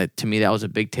equipped. To me, that was a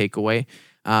big takeaway.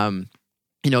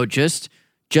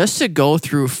 Just to go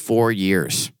through 4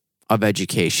 years of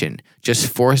education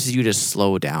just forces you to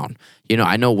slow down.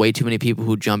 I know way too many people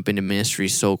who jump into ministry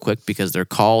so quick because they're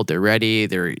called, they're ready,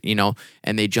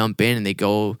 and they jump in and they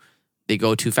go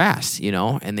too fast,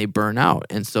 and they burn out.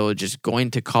 And so just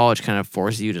going to college kind of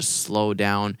forces you to slow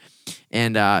down.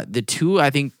 And the two, I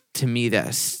think, to me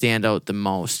that stand out the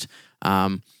most,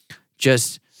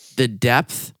 just the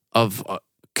depth of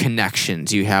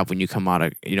connections you have when you come out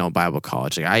of, Bible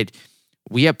college. Like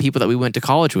we have people that we went to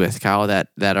college with, Kyle, that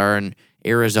are in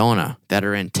Arizona, that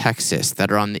are in Texas,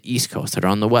 that are on the East Coast, that are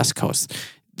on the West Coast.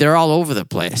 They're all over the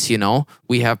place,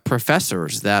 We have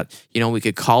professors that, we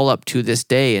could call up to this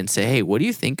day and say, hey, what do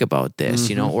you think about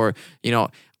this? Or,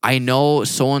 I know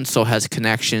so-and-so has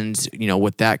connections,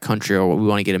 with that country, or we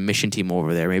want to get a mission team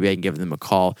over there. Maybe I can give them a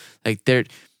call. Like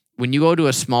when you go to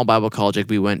a small Bible college like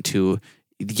we went to,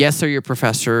 yes, they're your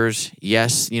professors.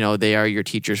 Yes, they are your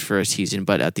teachers for a season.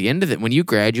 But at the end of it, when you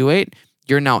graduate,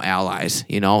 you're now allies,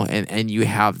 and you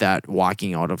have that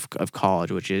walking out of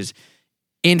college, which is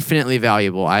infinitely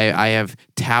valuable. I have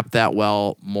tapped that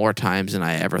well more times than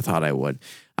I ever thought I would.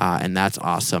 And that's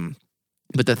awesome.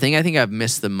 But the thing I think I've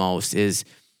missed the most is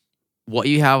what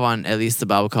you have on at least the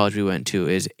Bible college we went to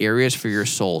is areas for your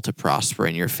soul to prosper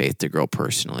and your faith to grow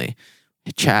personally.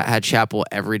 Had chapel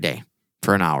every day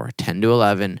for an hour, 10 to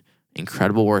 11,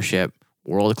 incredible worship,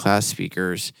 world-class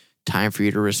speakers, time for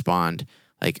you to respond.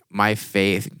 Like my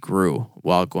faith grew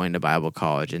while going to Bible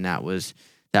college, and that was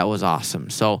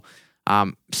awesome. So,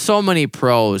 so many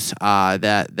pros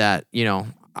that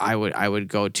I would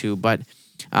go to, but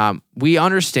we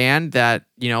understand that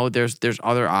there's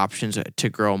other options to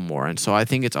grow more, and so I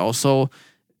think it's also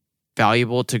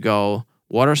valuable to go,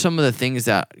 what are some of the things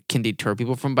that can deter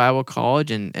people from Bible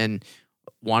college? And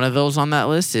one of those on that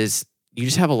list is you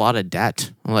just have a lot of debt.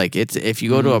 Like if you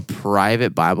go to a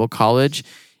private Bible college,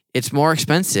 it's more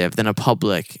expensive than a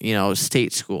public,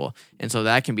 state school. And so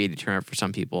that can be a deterrent for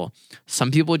some people.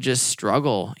 Some people just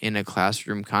struggle in a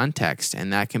classroom context,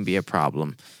 and that can be a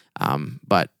problem.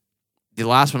 But the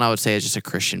last one I would say is just a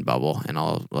Christian bubble, and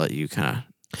I'll let you kind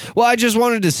of. Well, I just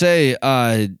wanted to say,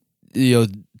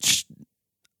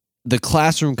 the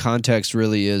classroom context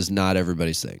really is not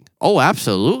everybody's thing. Oh,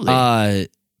 absolutely.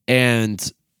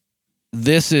 And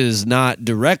this is not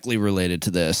directly related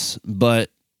to this,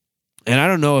 and I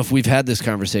don't know if we've had this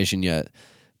conversation yet,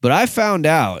 but I found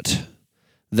out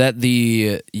that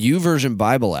the YouVersion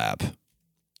Bible app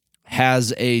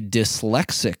has a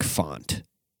dyslexic font.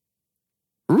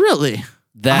 Really?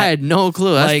 I had no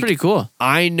clue. That's pretty cool.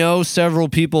 I know several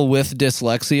people with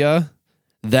dyslexia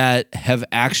that have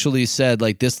actually said,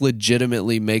 this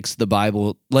legitimately makes the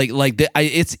Bible,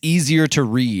 it's easier to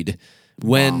read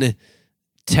when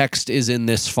text is in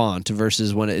this font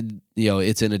versus when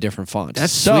it's in a different font.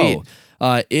 That's sweet.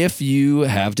 If you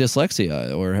have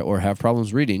dyslexia or have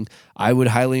problems reading, I would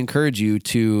highly encourage you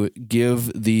to give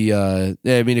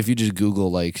if you just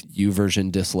Google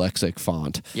YouVersion dyslexic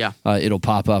font, it'll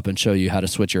pop up and show you how to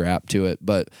switch your app to it.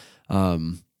 But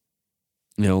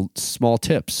small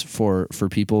tips for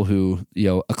people who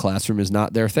a classroom is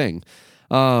not their thing.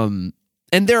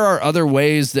 And there are other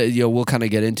ways that we'll kind of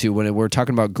get into when we're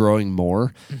talking about growing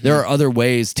more. Mm-hmm. There are other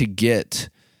ways to get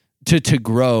to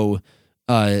grow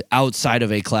outside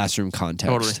of a classroom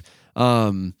context.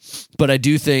 Totally. But I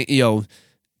do think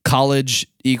college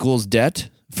equals debt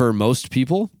for most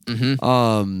people.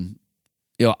 Mm-hmm.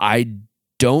 I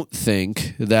don't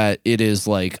think that it is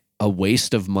a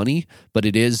waste of money, but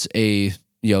it is a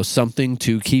something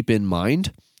to keep in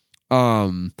mind.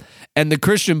 And the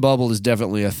Christian bubble is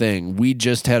definitely a thing. We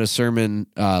just had a sermon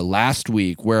last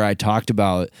week where I talked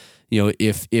about,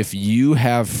 if you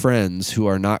have friends who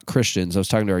are not Christians, I was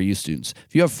talking to our youth students.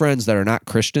 If you have friends that are not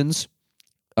Christians,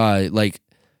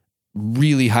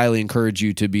 really highly encourage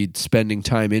you to be spending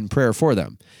time in prayer for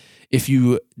them. If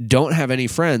you don't have any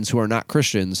friends who are not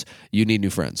Christians, you need new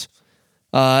friends.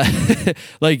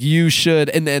 You should,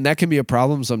 and that can be a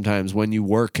problem sometimes when you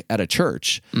work at a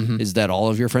church, is that all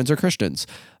of your friends are Christians.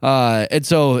 And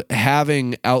so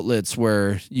having outlets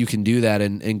where you can do that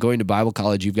and going to Bible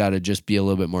college, you've got to just be a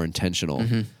little bit more intentional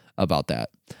about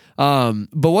that.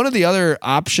 But one of the other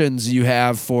options you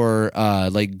have for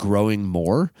growing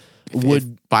more if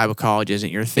Bible college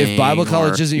isn't your thing. If Bible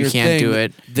college isn't your thing, you can't do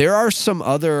it. There are some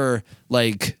other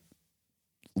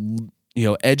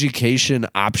education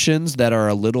options that are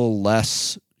a little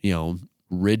less,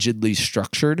 rigidly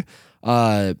structured.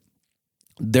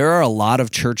 There are a lot of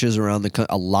churches around the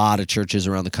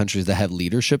country that have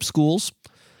leadership schools,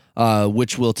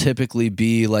 which will typically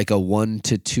be a 1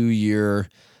 to 2 year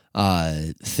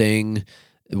thing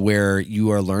where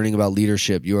you are learning about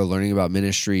leadership, you are learning about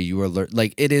ministry, you are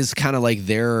it is kind of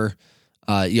their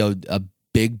a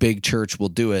big church will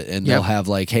do it, and they'll have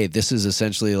hey, this is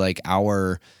essentially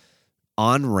our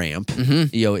on-ramp,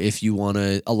 if you want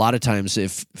to, a lot of times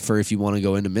if you want to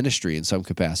go into ministry in some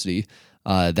capacity,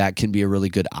 that can be a really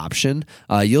good option.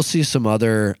 You'll see some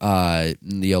other, one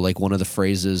of the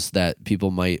phrases that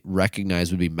people might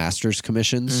recognize would be master's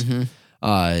commissions,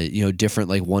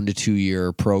 different 1 to 2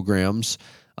 year programs,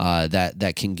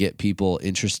 that can get people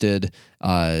interested,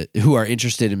 who are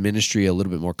interested in ministry, a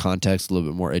little bit more context, a little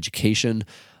bit more education.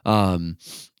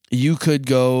 You could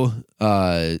go,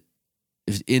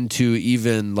 into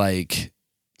even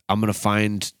I'm going to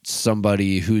find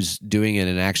somebody who's doing it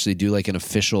and actually do an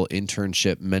official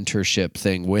internship, mentorship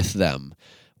thing with them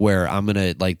where I'm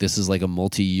going to this is a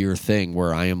multi-year thing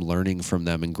where I am learning from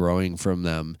them and growing from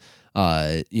them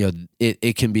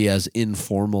It can be as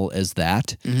informal as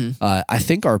that. Mm-hmm. I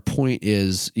think our point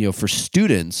is, for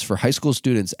students, for high school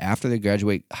students, after they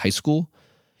graduate high school,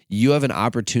 you have an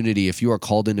opportunity, if you are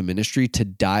called into ministry, to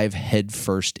dive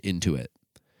headfirst into it.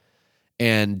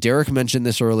 And Derek mentioned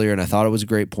this earlier, and I thought it was a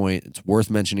great point. It's worth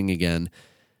mentioning again.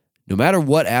 No matter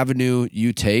what avenue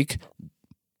you take,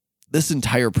 this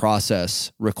entire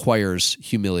process requires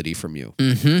humility from you.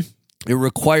 Mm-hmm. It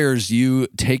requires you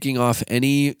taking off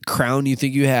any crown you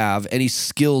think you have, any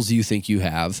skills you think you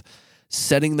have,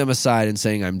 setting them aside and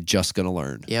saying, I'm just going to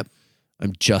learn. Yep.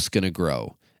 I'm just going to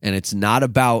grow. And it's not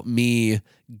about me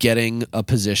getting a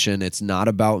position. It's not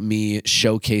about me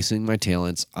showcasing my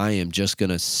talents. I am just going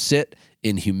to sit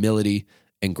in humility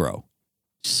and grow.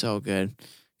 So good.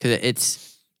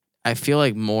 Because I feel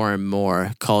like more and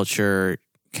more culture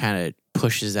kind of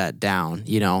pushes that down,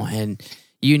 and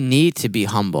you need to be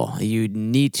humble. You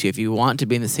need to. If you want to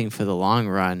be in this thing for the long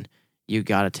run, you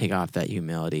got to take off that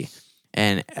humility.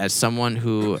 And as someone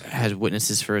who has witnessed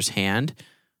this firsthand,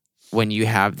 when you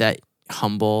have that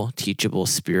humble, teachable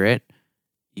spirit,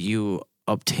 you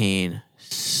obtain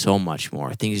so much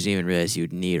more. Things you didn't even realize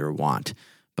you'd need or want.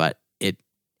 But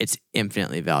it's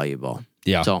infinitely valuable.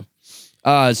 Yeah. So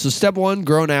step 1,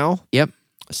 grow now. Yep.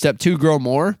 Step 2, grow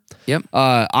more. Yep.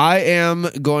 I am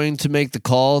going to make the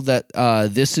call that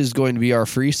this is going to be our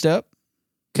free step.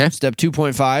 Okay. Step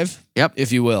 2.5. Yep.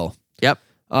 If you will. Yep.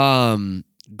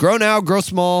 Grow now, grow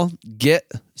small, get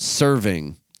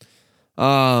serving.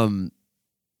 I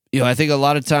think a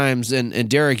lot of times, and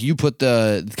Derek, you put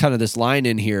the kind of this line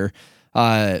in here,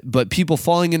 but people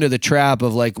falling into the trap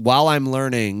of like, while I'm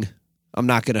learning, I'm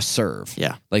not going to serve.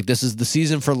 Yeah. Like, this is the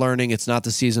season for learning. It's not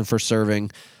the season for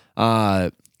serving.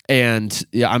 I'm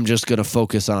just going to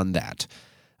focus on that.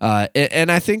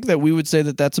 And I think that we would say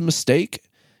that that's a mistake.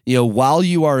 While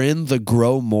you are in the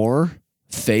grow more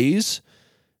phase,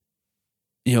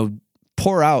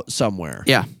 pour out somewhere.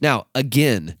 Yeah. Now,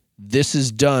 again, this is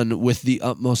done with the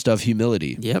utmost of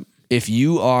humility. Yep. If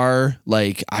you are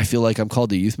like, I feel like I'm called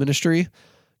to youth ministry,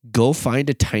 go find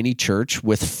a tiny church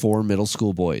with 4 middle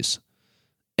school boys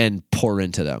and pour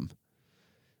into them.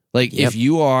 Like, Yep. if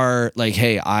you are like,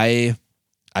 hey, I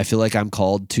feel like I'm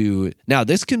called to, now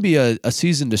this can be a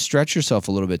season to stretch yourself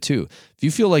a little bit too. If you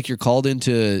feel like you're called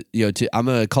into,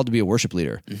 called to be a worship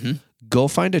leader, Mm-hmm. go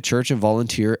find a church and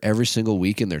volunteer every single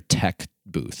week in their tech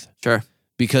booth. Sure.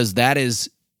 Because that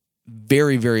is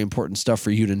very, very important stuff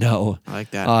for you to know. I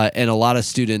like that. And a lot of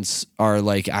students are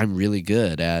like, I'm really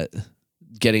good at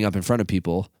getting up in front of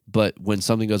people, but when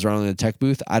something goes wrong in the tech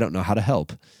booth, I don't know how to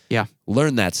help. Yeah.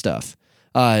 Learn that stuff.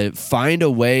 Find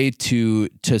a way to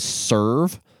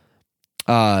serve,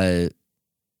 and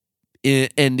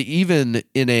even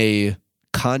in a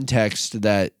context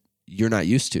that you're not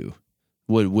used to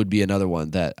would be another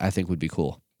one that I think would be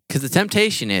cool. Because the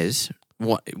temptation is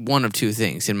one of two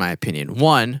things, in my opinion.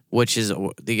 One, which is,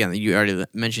 again, you already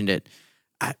mentioned it,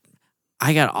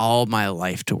 I got all my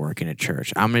life to work in a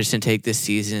church. I'm just going to take this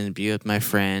season, be with my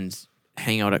friends,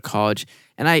 hang out at college.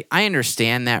 And I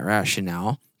understand that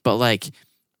rationale, but like,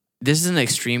 this is an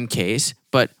extreme case.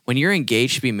 But when you're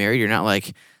engaged to be married, you're not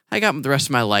like, I got the rest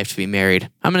of my life to be married.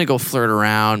 I'm going to go flirt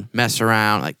around, mess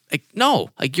around. Like no,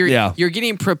 like you're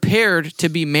getting prepared to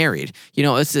be married.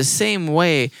 It's the same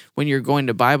way when you're going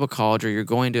to Bible college or you're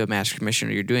going to a master's commission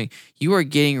or you are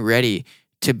getting ready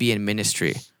to be in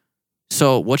ministry.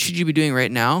 So what should you be doing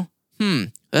right now?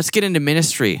 Let's get into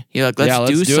ministry. Let's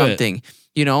do something,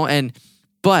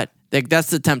 but like, that's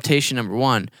the temptation number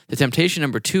one. The temptation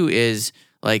number two is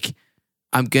like,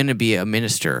 I'm going to be a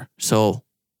minister. So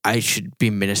I should be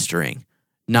ministering,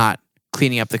 not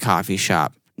cleaning up the coffee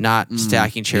shop, not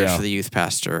stacking chairs for the youth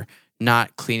pastor,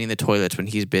 not cleaning the toilets when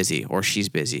he's busy or she's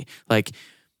busy. Like,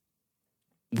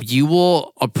 you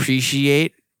will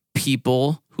appreciate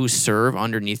people who serve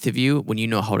underneath of you when you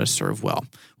know how to serve well.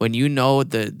 When you know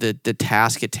the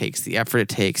task it takes, the effort it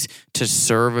takes to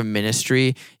serve a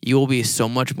ministry, you will be so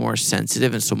much more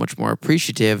sensitive and so much more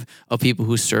appreciative of people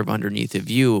who serve underneath of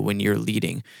you when you're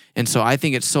leading. And so I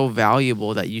think it's so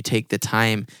valuable that you take the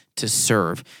time to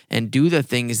serve and do the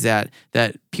things that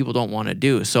people don't want to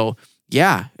do. So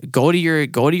yeah, go to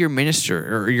your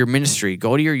minister or your ministry,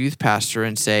 go to your youth pastor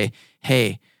and say,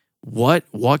 hey, what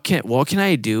can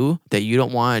I do that you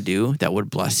don't want to do that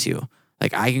would bless you?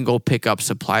 Like, I can go pick up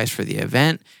supplies for the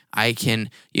event. I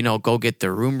can, go get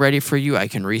the room ready for you. I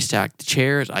can restack the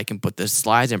chairs. I can put the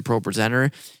slides in Pro Presenter.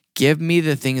 Give me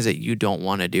the things that you don't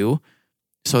want to do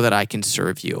so that I can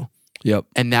serve you. Yep.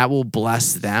 And that will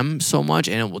bless them so much,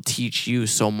 and it will teach you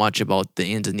so much about the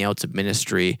ins and the outs of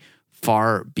ministry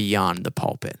far beyond the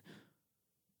pulpit.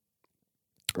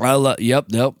 Yep.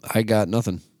 Nope. I got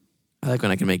nothing. I like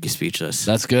when I can make you speechless.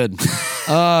 That's good.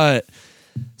 So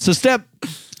step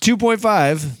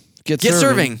 2.5, get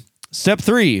serving. Step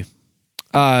 3,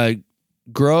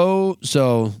 grow.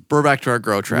 So we're back to our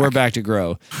grow track. We're back to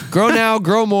grow. Grow now,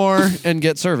 grow more, and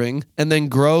get serving, and then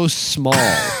grow small.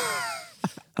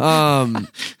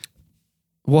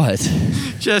 What?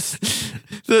 Just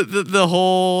the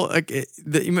whole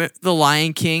the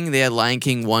Lion King. They had Lion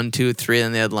King 1, 2, 3,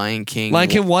 and they had Lion King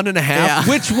 1.5,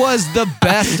 which was the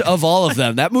best of all of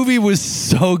them. That movie was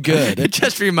so good. It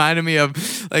just reminded me of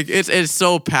it's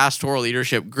so pastoral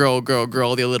leadership. Grow, grow,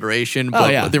 grow. The alliteration,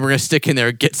 but then we're gonna stick in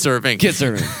there. Get serving. Get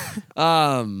serving.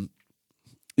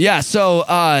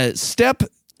 So step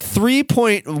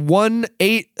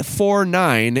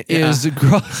 3.1849 is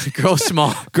grow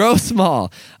small. Grow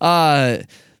small.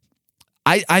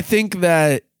 I think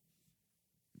that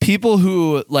people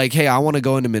who like, hey, I want to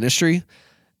go into ministry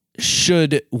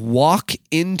should walk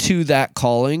into that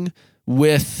calling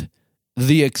with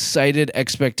the excited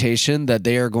expectation that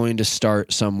they are going to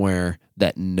start somewhere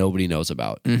that nobody knows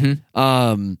about. Mm-hmm.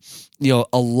 A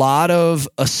lot of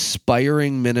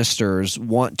aspiring ministers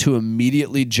want to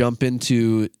immediately jump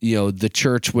into, the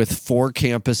church with 4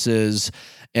 campuses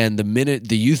and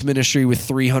the youth ministry with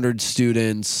 300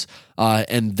 students,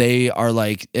 and they are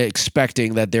like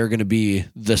expecting that they're going to be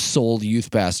the sole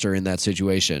youth pastor in that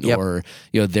situation, or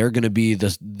they're going to be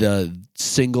the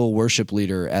single worship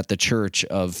leader at the church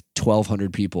of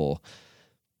 1,200 people.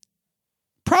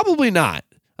 Probably not.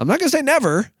 I'm not going to say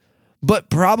never, but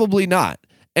probably not.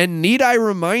 And need I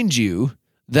remind you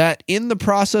that in the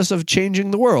process of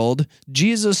changing the world,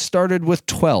 Jesus started with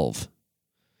 12.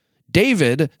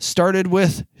 David started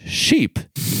with sheep.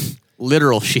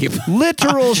 Literal sheep.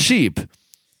 Literal sheep.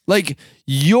 Like,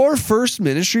 your first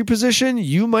ministry position,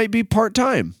 you might be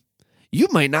part-time. You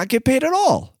might not get paid at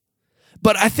all.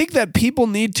 But I think that people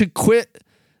need to quit,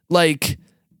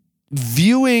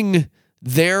 viewing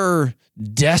their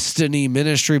destiny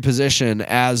ministry position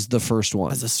as the first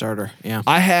one. As a starter, yeah.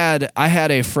 I had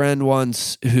a friend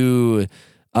once who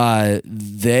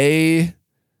they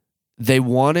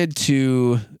wanted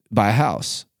to buy a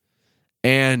house,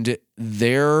 and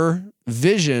their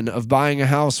vision of buying a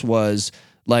house was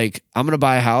like, I'm going to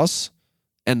buy a house,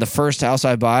 and the first house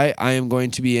I buy, I am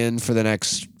going to be in for the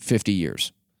next 50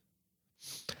 years.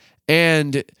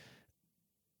 And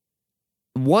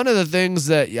one of the things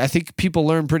that I think people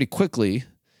learn pretty quickly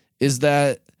is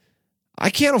that I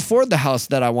can't afford the house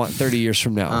that I want 30 years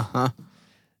from now. Uh-huh.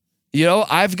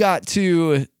 I've got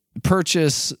to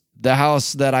purchase the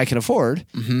house that I can afford.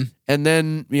 Mm-hmm. And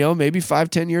then, maybe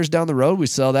 5-10 years down the road, we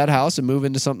sell that house and move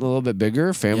into something a little bit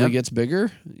bigger. Family gets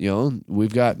bigger.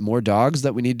 We've got more dogs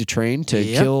that we need to train to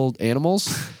kill animals.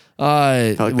 We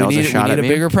need a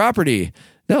bigger property.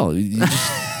 No, you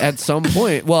just, at some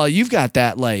point, you've got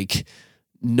that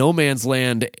no man's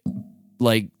land,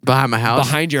 behind my house,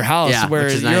 behind your house,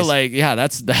 where you're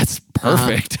nice. That's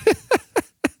perfect.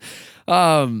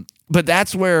 But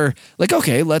that's where,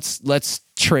 okay, let's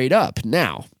trade up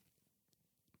now.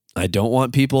 I don't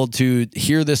want people to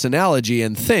hear this analogy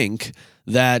and think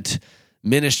that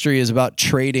ministry is about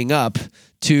trading up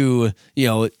to,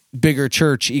 bigger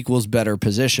church equals better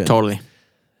position. Totally.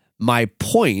 My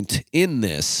point in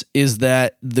this is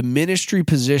that the ministry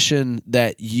position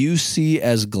that you see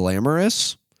as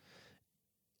glamorous,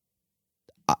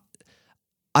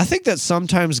 I think that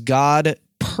sometimes God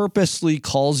purposely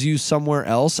calls you somewhere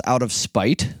else out of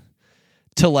spite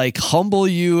to humble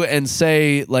you and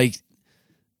say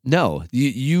no,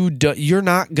 you're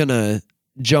not gonna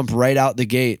jump right out the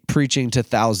gate preaching to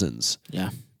thousands. Yeah.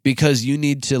 Because you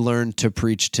need to learn to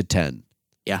preach to 10.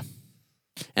 Yeah.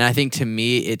 And I think to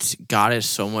me, it's God is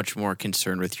so much more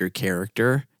concerned with your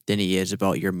character than he is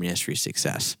about your ministry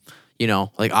success.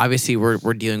 Obviously we're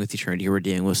dealing with eternity, we're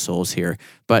dealing with souls here,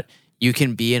 but you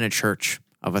can be in a church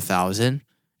of 1,000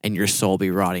 and your soul be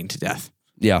rotting to death.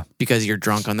 Yeah. Because you're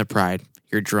drunk on the pride.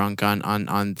 You're drunk on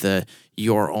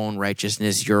your own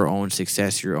righteousness, your own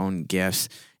success, your own gifts.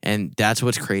 And that's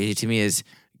what's crazy to me is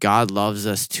God loves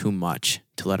us too much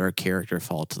to let our character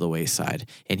fall to the wayside.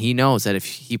 And he knows that if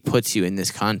he puts you in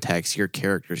this context, your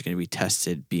character is going to be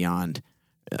tested beyond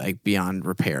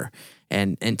repair.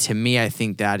 And to me, I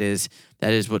think that is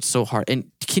what's so hard. And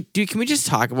can we just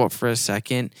talk about for a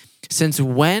second, since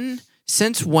when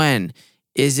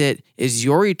is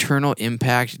your eternal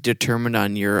impact determined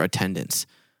on your attendance?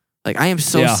 I am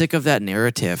so sick of that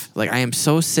narrative. I am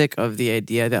so sick of the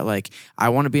idea that I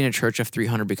want to be in a church of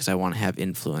 300 because I want to have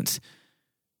influence.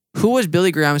 Who was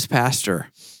Billy Graham's pastor?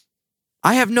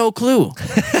 I have no clue.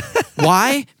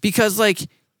 Why? Because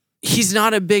he's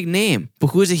not a big name, but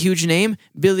who's a huge name?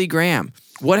 Billy Graham.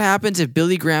 What happens if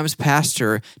Billy Graham's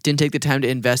pastor didn't take the time to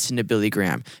invest into Billy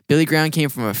Graham? Billy Graham came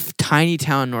from a tiny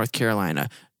town in North Carolina,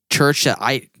 church that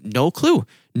no clue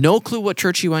what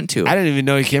church he went to. I didn't even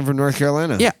know he came from North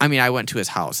Carolina. Yeah, I mean, I went to his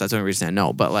house. That's the only reason I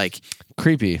know. But like,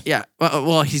 creepy. Yeah.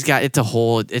 Well, it's a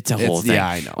whole thing. Yeah,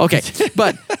 I know. Okay,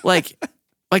 but like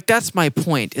that's my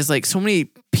point. Is like so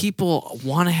many people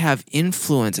want to have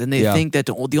influence, and they think that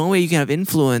the only way you can have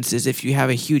influence is if you have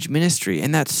a huge ministry,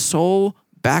 and that's so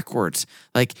backwards.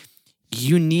 Like,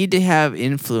 you need to have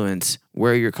influence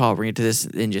where you're called. We're going to get to this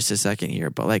in just a second here,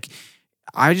 but like,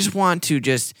 I just want to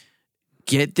just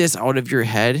get this out of your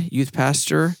head, youth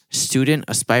pastor, student,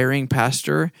 aspiring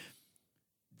pastor.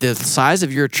 The size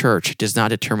of your church does not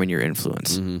determine your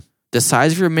influence. Mm-hmm. The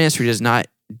size of your ministry does not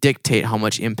dictate how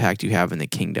much impact you have in the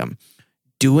kingdom.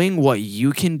 Doing what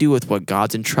you can do with what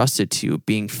God's entrusted to you,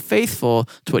 being faithful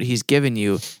to what he's given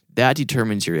you, that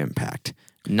determines your impact,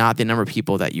 not the number of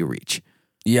people that you reach.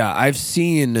 Yeah, I've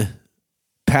seen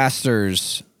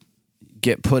pastors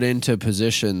get put into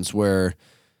positions where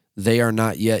they are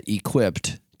not yet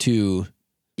equipped to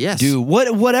do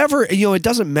whatever. It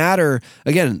doesn't matter.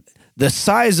 Again, the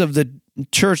size of the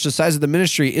church, the size of the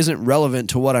ministry isn't relevant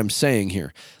to what I'm saying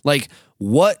here. Like,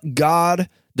 what God,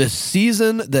 the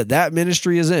season that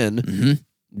ministry is in, mm-hmm.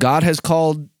 God has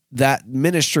called that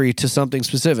ministry to something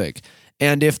specific.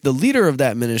 And if the leader of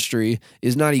that ministry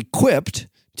is not equipped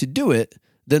to do it,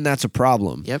 then that's a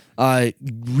problem. Yep.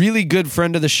 Really good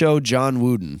friend of the show, John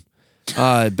Wooden,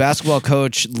 basketball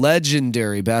coach,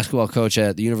 legendary basketball coach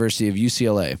at the University of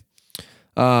UCLA,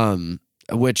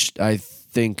 which I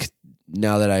think,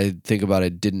 now that I think about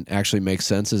it, didn't actually make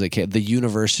sense as a kid. The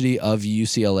University of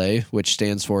UCLA, which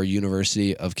stands for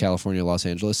University of California, Los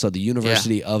Angeles. So the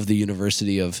University of the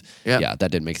University of... Yeah,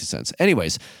 that didn't make sense.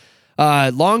 Anyways,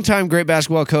 longtime great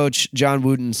basketball coach John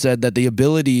Wooden said that the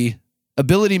ability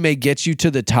may get you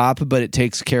to the top, but it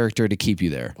takes character to keep you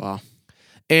there. Wow.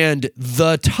 And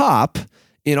the top,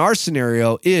 in our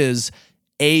scenario, is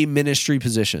a ministry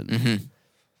position. Mm-hmm.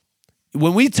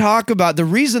 When we talk about the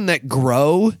reason that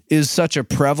grow is such a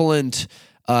prevalent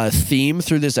theme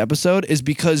through this episode is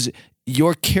because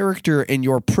your character and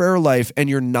your prayer life and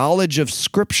your knowledge of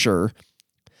Scripture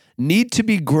need to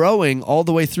be growing all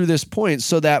the way through this point,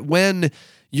 so that when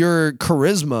your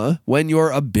charisma, when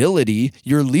your ability,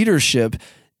 your leadership,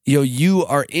 you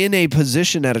are in a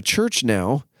position at a church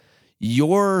now,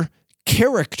 your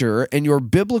character and your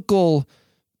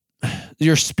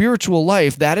spiritual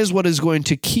life, that is what is going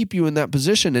to keep you in that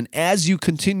position. And as you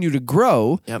continue to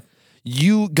grow,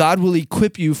 God will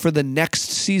equip you for the next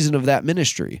season of that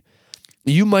ministry.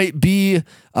 You might be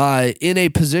in a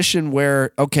position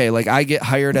where, okay, like I get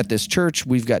hired at this church,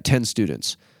 we've got 10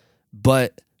 students,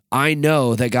 but I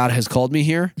know that God has called me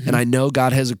here, mm-hmm. and I know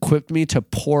God has equipped me to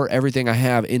pour everything I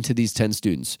have into these 10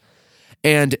 students.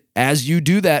 And as you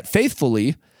do that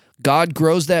faithfully, God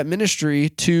grows that ministry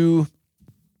to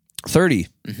 30.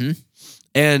 Mm-hmm.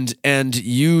 And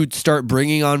you start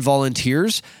bringing on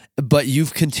volunteers, but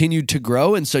you've continued to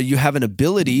grow. And so you have an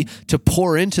ability to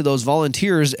pour into those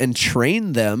volunteers and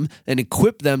train them and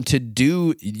equip them to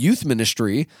do youth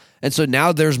ministry. And so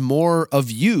now there's more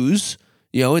of yous,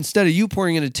 instead of you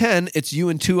pouring into 10, it's you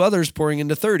and 2 others pouring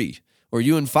into 30, or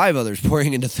you and 5 others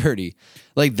pouring into 30.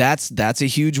 Like that's a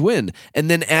huge win. And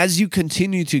then as you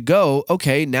continue to go,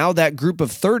 okay, now that group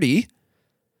of 30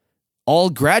 all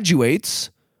graduates,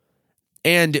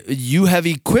 and you have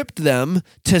equipped them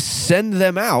to send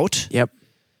them out. Yep.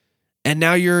 And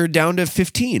now you're down to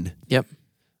 15. Yep.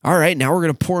 All right, now we're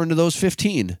going to pour into those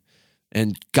 15.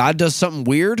 And God does something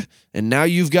weird, and now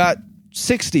you've got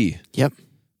 60. Yep.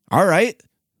 All right.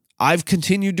 I've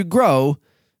continued to grow,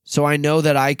 so I know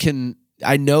that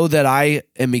I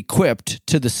am equipped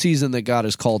to the season that God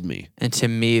has called me. And to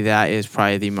me, that is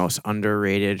probably the most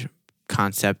underrated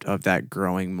concept of that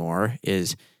growing more,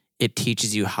 is it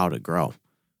teaches you how to grow.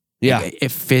 Yeah.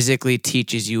 It physically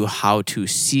teaches you how to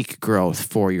seek growth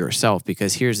for yourself,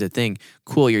 because here's the thing.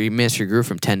 Cool, your ministry grew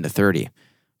from 10 to 30.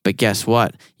 But guess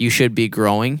what? You should be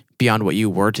growing beyond what you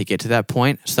were to get to that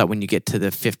point, so that when you get to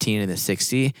the 15 and the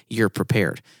 60, you're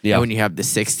prepared. Yeah. And when you have the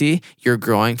 60, you're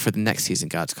growing for the next season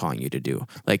God's calling you to do.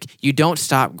 Like, you don't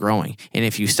stop growing. And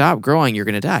if you stop growing, you're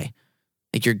going to die.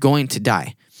 Like, you're going to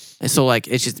die. And so, like,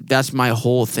 it's just, that's my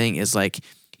whole thing, is like,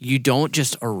 you don't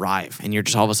just arrive and you're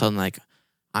just all of a sudden like,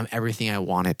 I'm everything I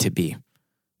want it to be.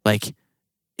 Like,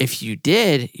 if you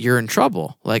did, you're in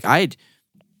trouble. Like,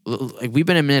 we've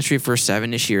been in ministry for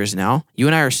 7-ish years now. You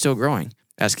and I are still growing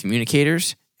as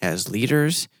communicators, as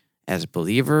leaders, as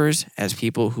believers, as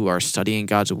people who are studying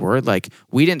God's word, like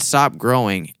we didn't stop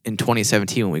growing in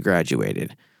 2017 when we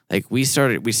graduated. Like we're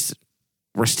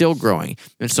still growing.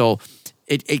 And so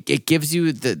it gives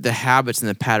you the habits and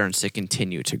the patterns to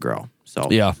continue to grow. So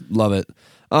yeah, love it.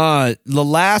 The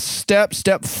last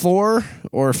step 4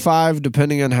 or 5,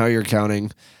 depending on how you're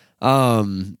counting.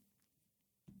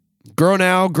 Grow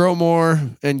now, grow more,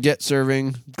 and get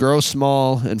serving. Grow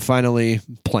small, and finally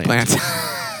plant.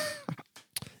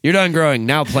 You're done growing.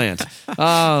 Now plant.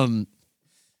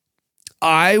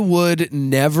 I would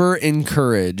never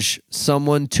encourage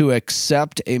someone to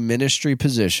accept a ministry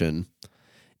position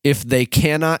if they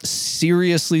cannot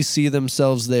seriously see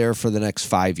themselves there for the next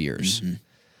 5 years.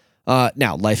 Mm-hmm.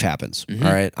 Now, life happens. Mm-hmm.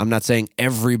 All right. I'm not saying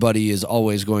everybody is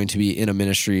always going to be in a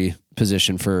ministry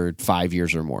position for 5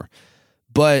 years or more,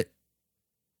 but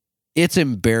it's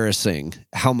embarrassing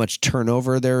how much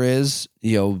turnover there is,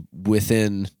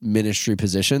 within ministry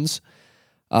positions.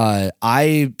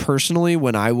 I personally,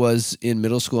 when I was in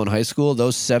middle school and high school,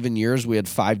 those 7 years, we had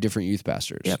 5 different youth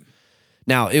pastors. Yep.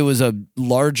 Now, it was a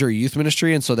larger youth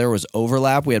ministry, and so there was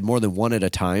overlap. We had more than one at a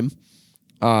time.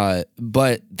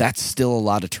 But that's still a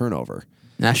lot of turnover.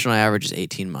 National average is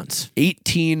 18 months.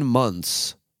 18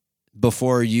 months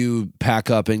before you pack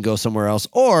up and go somewhere else,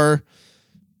 or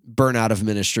burn out of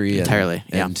ministry entirely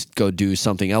and go do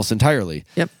something else entirely.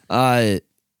 Yep.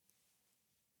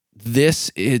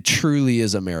 It truly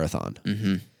is a marathon.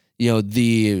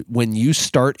 Mm-hmm. When you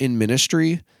start in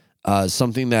ministry,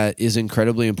 something that is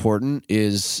incredibly important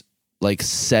is like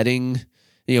setting.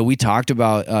 We talked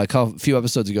about a few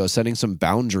episodes ago, setting some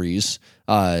boundaries,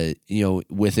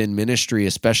 within ministry,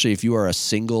 especially if you are a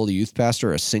single youth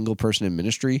pastor, or a single person in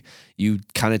ministry, you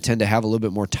kind of tend to have a little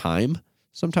bit more time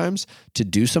sometimes to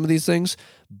do some of these things.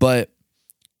 But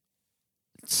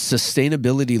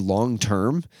sustainability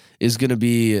long-term is going to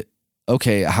be,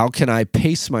 okay, how can I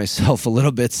pace myself a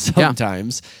little bit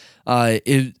sometimes?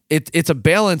 Yeah. It's a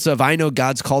balance of, I know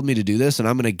God's called me to do this and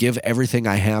I'm going to give everything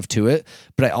I have to it,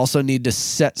 but I also need to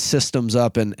set systems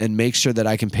up and make sure that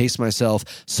I can pace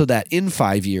myself so that in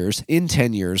 5 years, in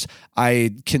 10 years,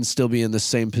 I can still be in the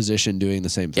same position doing the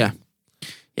same thing. Yeah.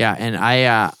 Yeah. And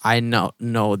I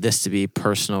know this to be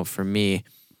personal for me.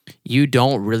 You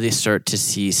don't really start to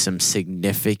see some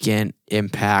significant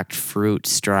impact, fruit,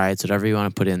 strides, whatever you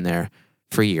want to put in there,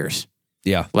 for years.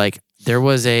 Yeah. Like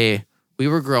we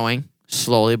were growing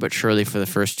slowly but surely for the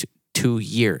first 2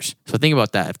 years. So think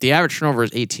about that. If the average turnover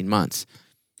is 18 months,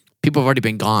 people have already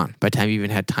been gone by the time you even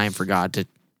had time for God to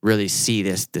really see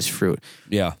this fruit.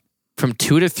 Yeah. From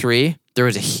 2 to 3, there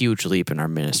was a huge leap in our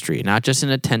ministry, not just in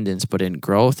attendance, but in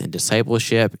growth and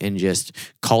discipleship and just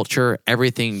culture.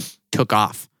 Everything took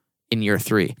off in year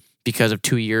 3 because of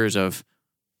 2 years of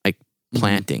like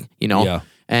planting, Yeah.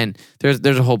 And there's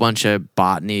a whole bunch of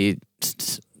botany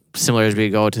similar as we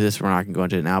go to this. We're not going to go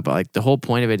into it now, but like the whole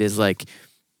point of it is like,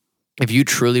 if you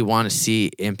truly want to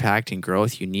see impact and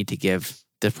growth, you need to give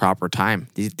the proper time.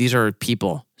 These are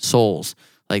people, souls.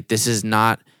 Like this is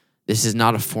not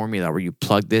a formula where you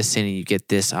plug this in and you get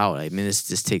this out. I mean,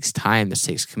 this takes time, this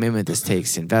takes commitment, this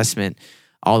takes investment,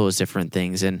 all those different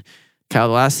things. And Kyle,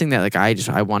 the last thing that like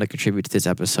I want to contribute to this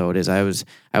episode is I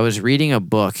was reading a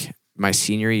book my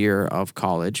senior year of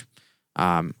college.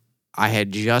 I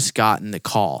had just gotten the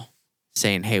call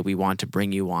saying, hey, we want to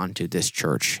bring you on to this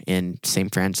church in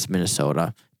St. Francis,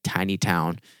 Minnesota, tiny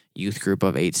town, youth group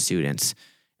of 8 students.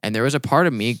 And there was a part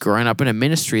of me growing up in a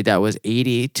ministry that was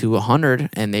 80 to 100,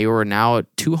 and they were now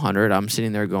at 200. I'm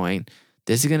sitting there going,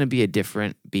 this is going to be a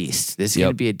different beast. This is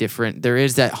going to be there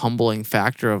is that humbling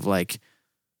factor of like,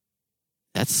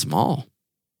 that's small,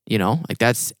 like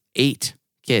that's 8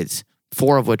 kids,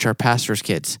 4 of which are pastors'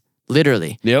 kids,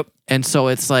 literally. Yep. And so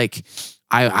it's like,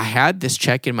 I had this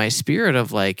check in my spirit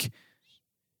of like,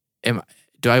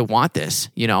 do I want this?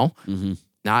 Mm-hmm.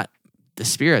 Not the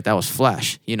spirit, that was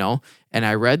flesh, And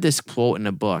I read this quote in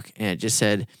a book, and it just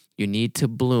said, you need to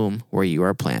bloom where you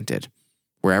are planted.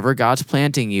 Wherever God's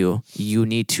planting you, you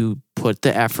need to put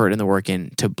the effort and the work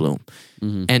in to bloom.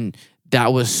 Mm-hmm. And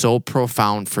that was so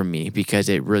profound for me because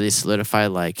it really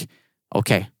solidified like,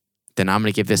 okay, then I'm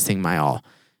going to give this thing my all.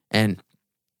 And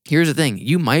here's the thing.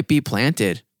 You might be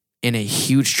planted in a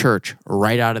huge church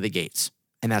right out of the gates,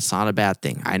 and that's not a bad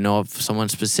thing. I know of someone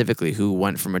specifically who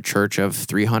went from a church of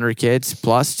 300 kids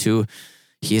plus to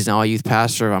he's now a youth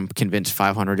pastor. I'm convinced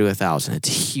 500 to 1,000. It's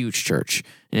a huge church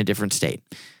in a different state.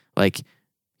 Like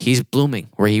he's blooming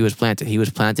where he was planted. He was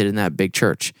planted in that big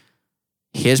church.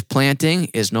 His planting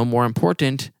is no more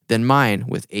important than mine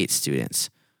with 8 students.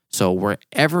 So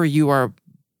wherever you are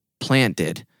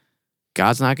planted,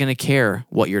 God's not going to care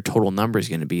what your total number is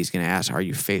going to be. He's going to ask, are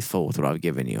you faithful with what I've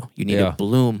given you? You need to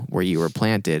bloom where you were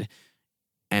planted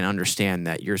and understand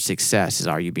that your success is,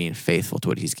 are you being faithful to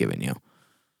what he's given you?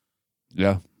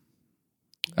 Yeah.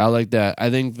 I like that. I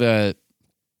think that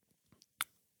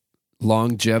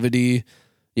longevity,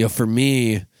 for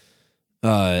me,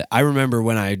 I remember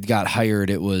when I got hired,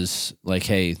 it was like,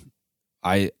 hey,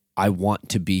 I want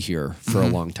to be here for a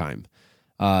long time.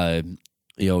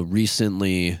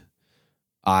 Recently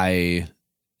I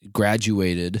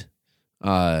graduated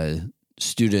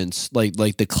students,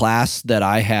 like the class that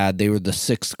I had, they were the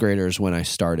 6th graders when I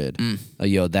started.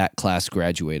 That class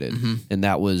graduated. And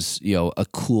that was, a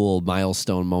cool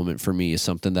milestone moment for me,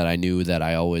 something that I knew that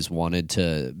I always wanted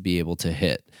to be able to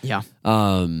hit. Yeah.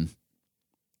 There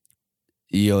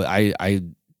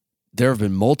have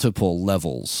been multiple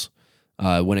levels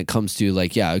when it comes to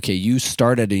you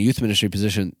start at a youth ministry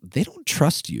position, they don't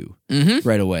trust you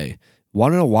right away.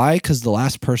 Want to know why? Because the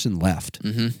last person left.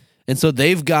 And so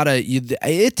they've got to,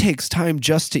 it takes time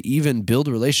just to even build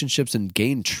relationships and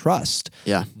gain trust.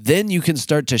 Yeah. Then you can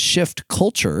start to shift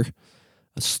culture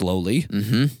slowly.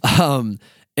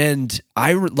 And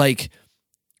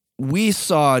we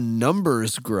saw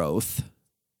numbers growth.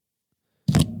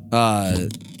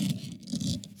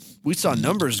 We saw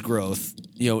numbers growth,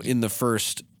 in the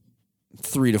first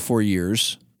 3 to 4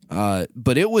 years.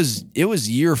 But it was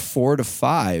year 4 to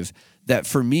 5 that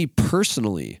for me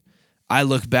personally, I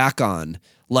look back on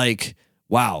like,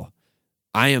 wow,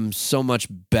 I am so much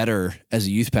better as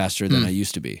a youth pastor than I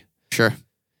used to be. Sure.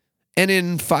 And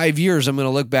in 5 years, I'm going to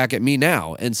look back at me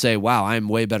now and say, wow, I'm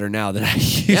way better now than I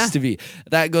used to be.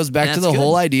 That goes back to the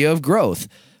whole idea of growth.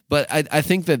 But I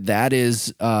think that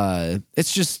is,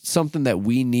 it's just something that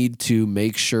we need to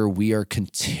make sure we are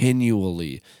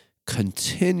continually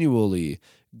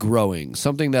growing.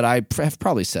 Something that I have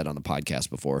probably said on the podcast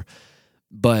before,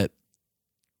 but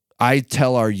I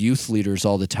tell our youth leaders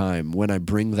all the time when I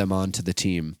bring them onto the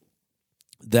team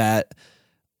that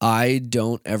I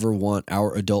don't ever want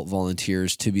our adult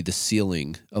volunteers to be the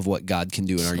ceiling of what God can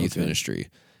do in our youth ministry.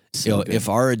 If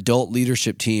our adult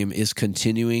leadership team is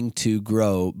continuing to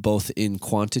grow both in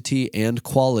quantity and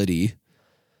quality,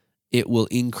 it will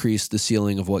increase the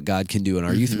ceiling of what God can do in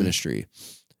our youth ministry.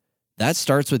 That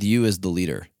starts with you as the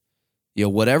leader.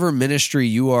 Whatever ministry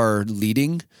you are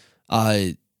leading,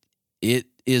 it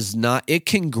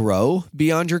can grow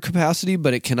beyond your capacity,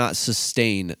 but it cannot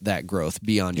sustain that growth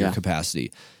beyond your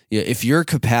capacity. If your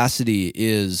capacity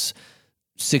is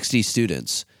 60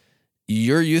 students,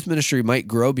 your youth ministry might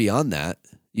grow beyond that.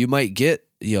 You might get,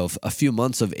 a few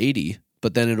months of 80,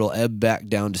 but then it'll ebb back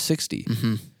down to 60.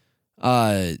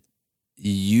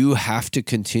 You have to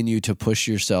continue to push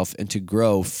yourself and to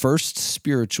grow first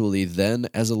spiritually, then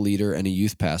as a leader and a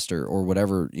youth pastor or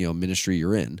whatever, ministry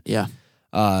you're in. Yeah.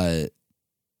 And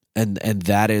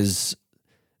that is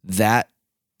that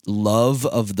love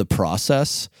of the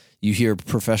process. You hear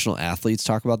professional athletes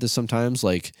talk about this sometimes,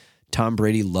 like Tom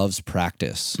Brady loves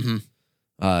practice.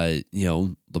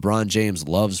 LeBron James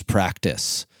loves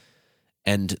practice.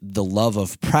 And the love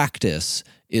of practice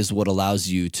is what allows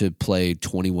you to play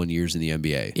 21 years in the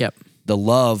NBA. Yep. The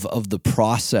love of the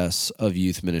process of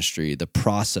youth ministry, the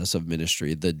process of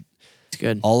ministry,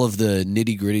 all of the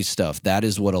nitty-gritty stuff, that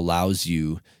is what allows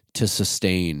you to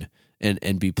sustain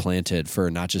and be planted for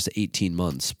not just 18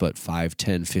 months, but 5,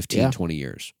 10, 15, 20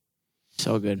 years.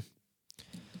 So good.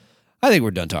 I think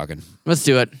we're done talking. Let's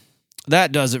do it.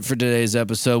 That does it for today's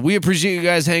episode. We appreciate you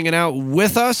guys hanging out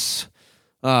with us.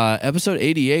 Episode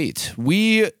 88.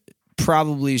 We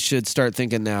probably should start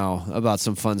thinking now about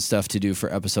some fun stuff to do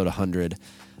for episode 100.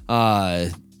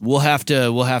 We'll have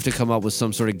to come up with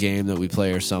some sort of game that we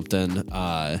play or something.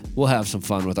 We'll have some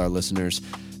fun with our listeners.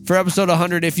 For episode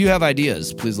 100, if you have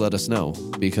ideas, please let us know,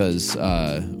 because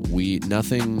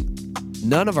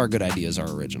none of our good ideas are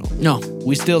original. No.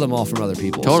 We steal them all from other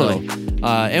people. Totally. So,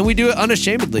 and we do it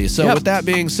unashamedly. So with that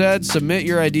being said, submit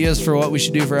your ideas for what we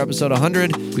should do for episode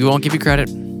 100. We won't give you credit.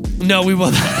 No, we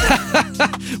will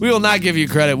not. We will not give you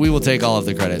credit. We will take all of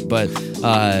the credit. But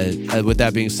with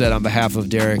that being said, on behalf of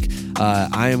Derek,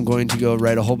 I am going to go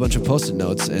write a whole bunch of Post-it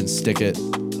notes and stick it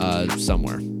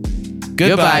somewhere.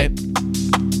 Goodbye. Goodbye.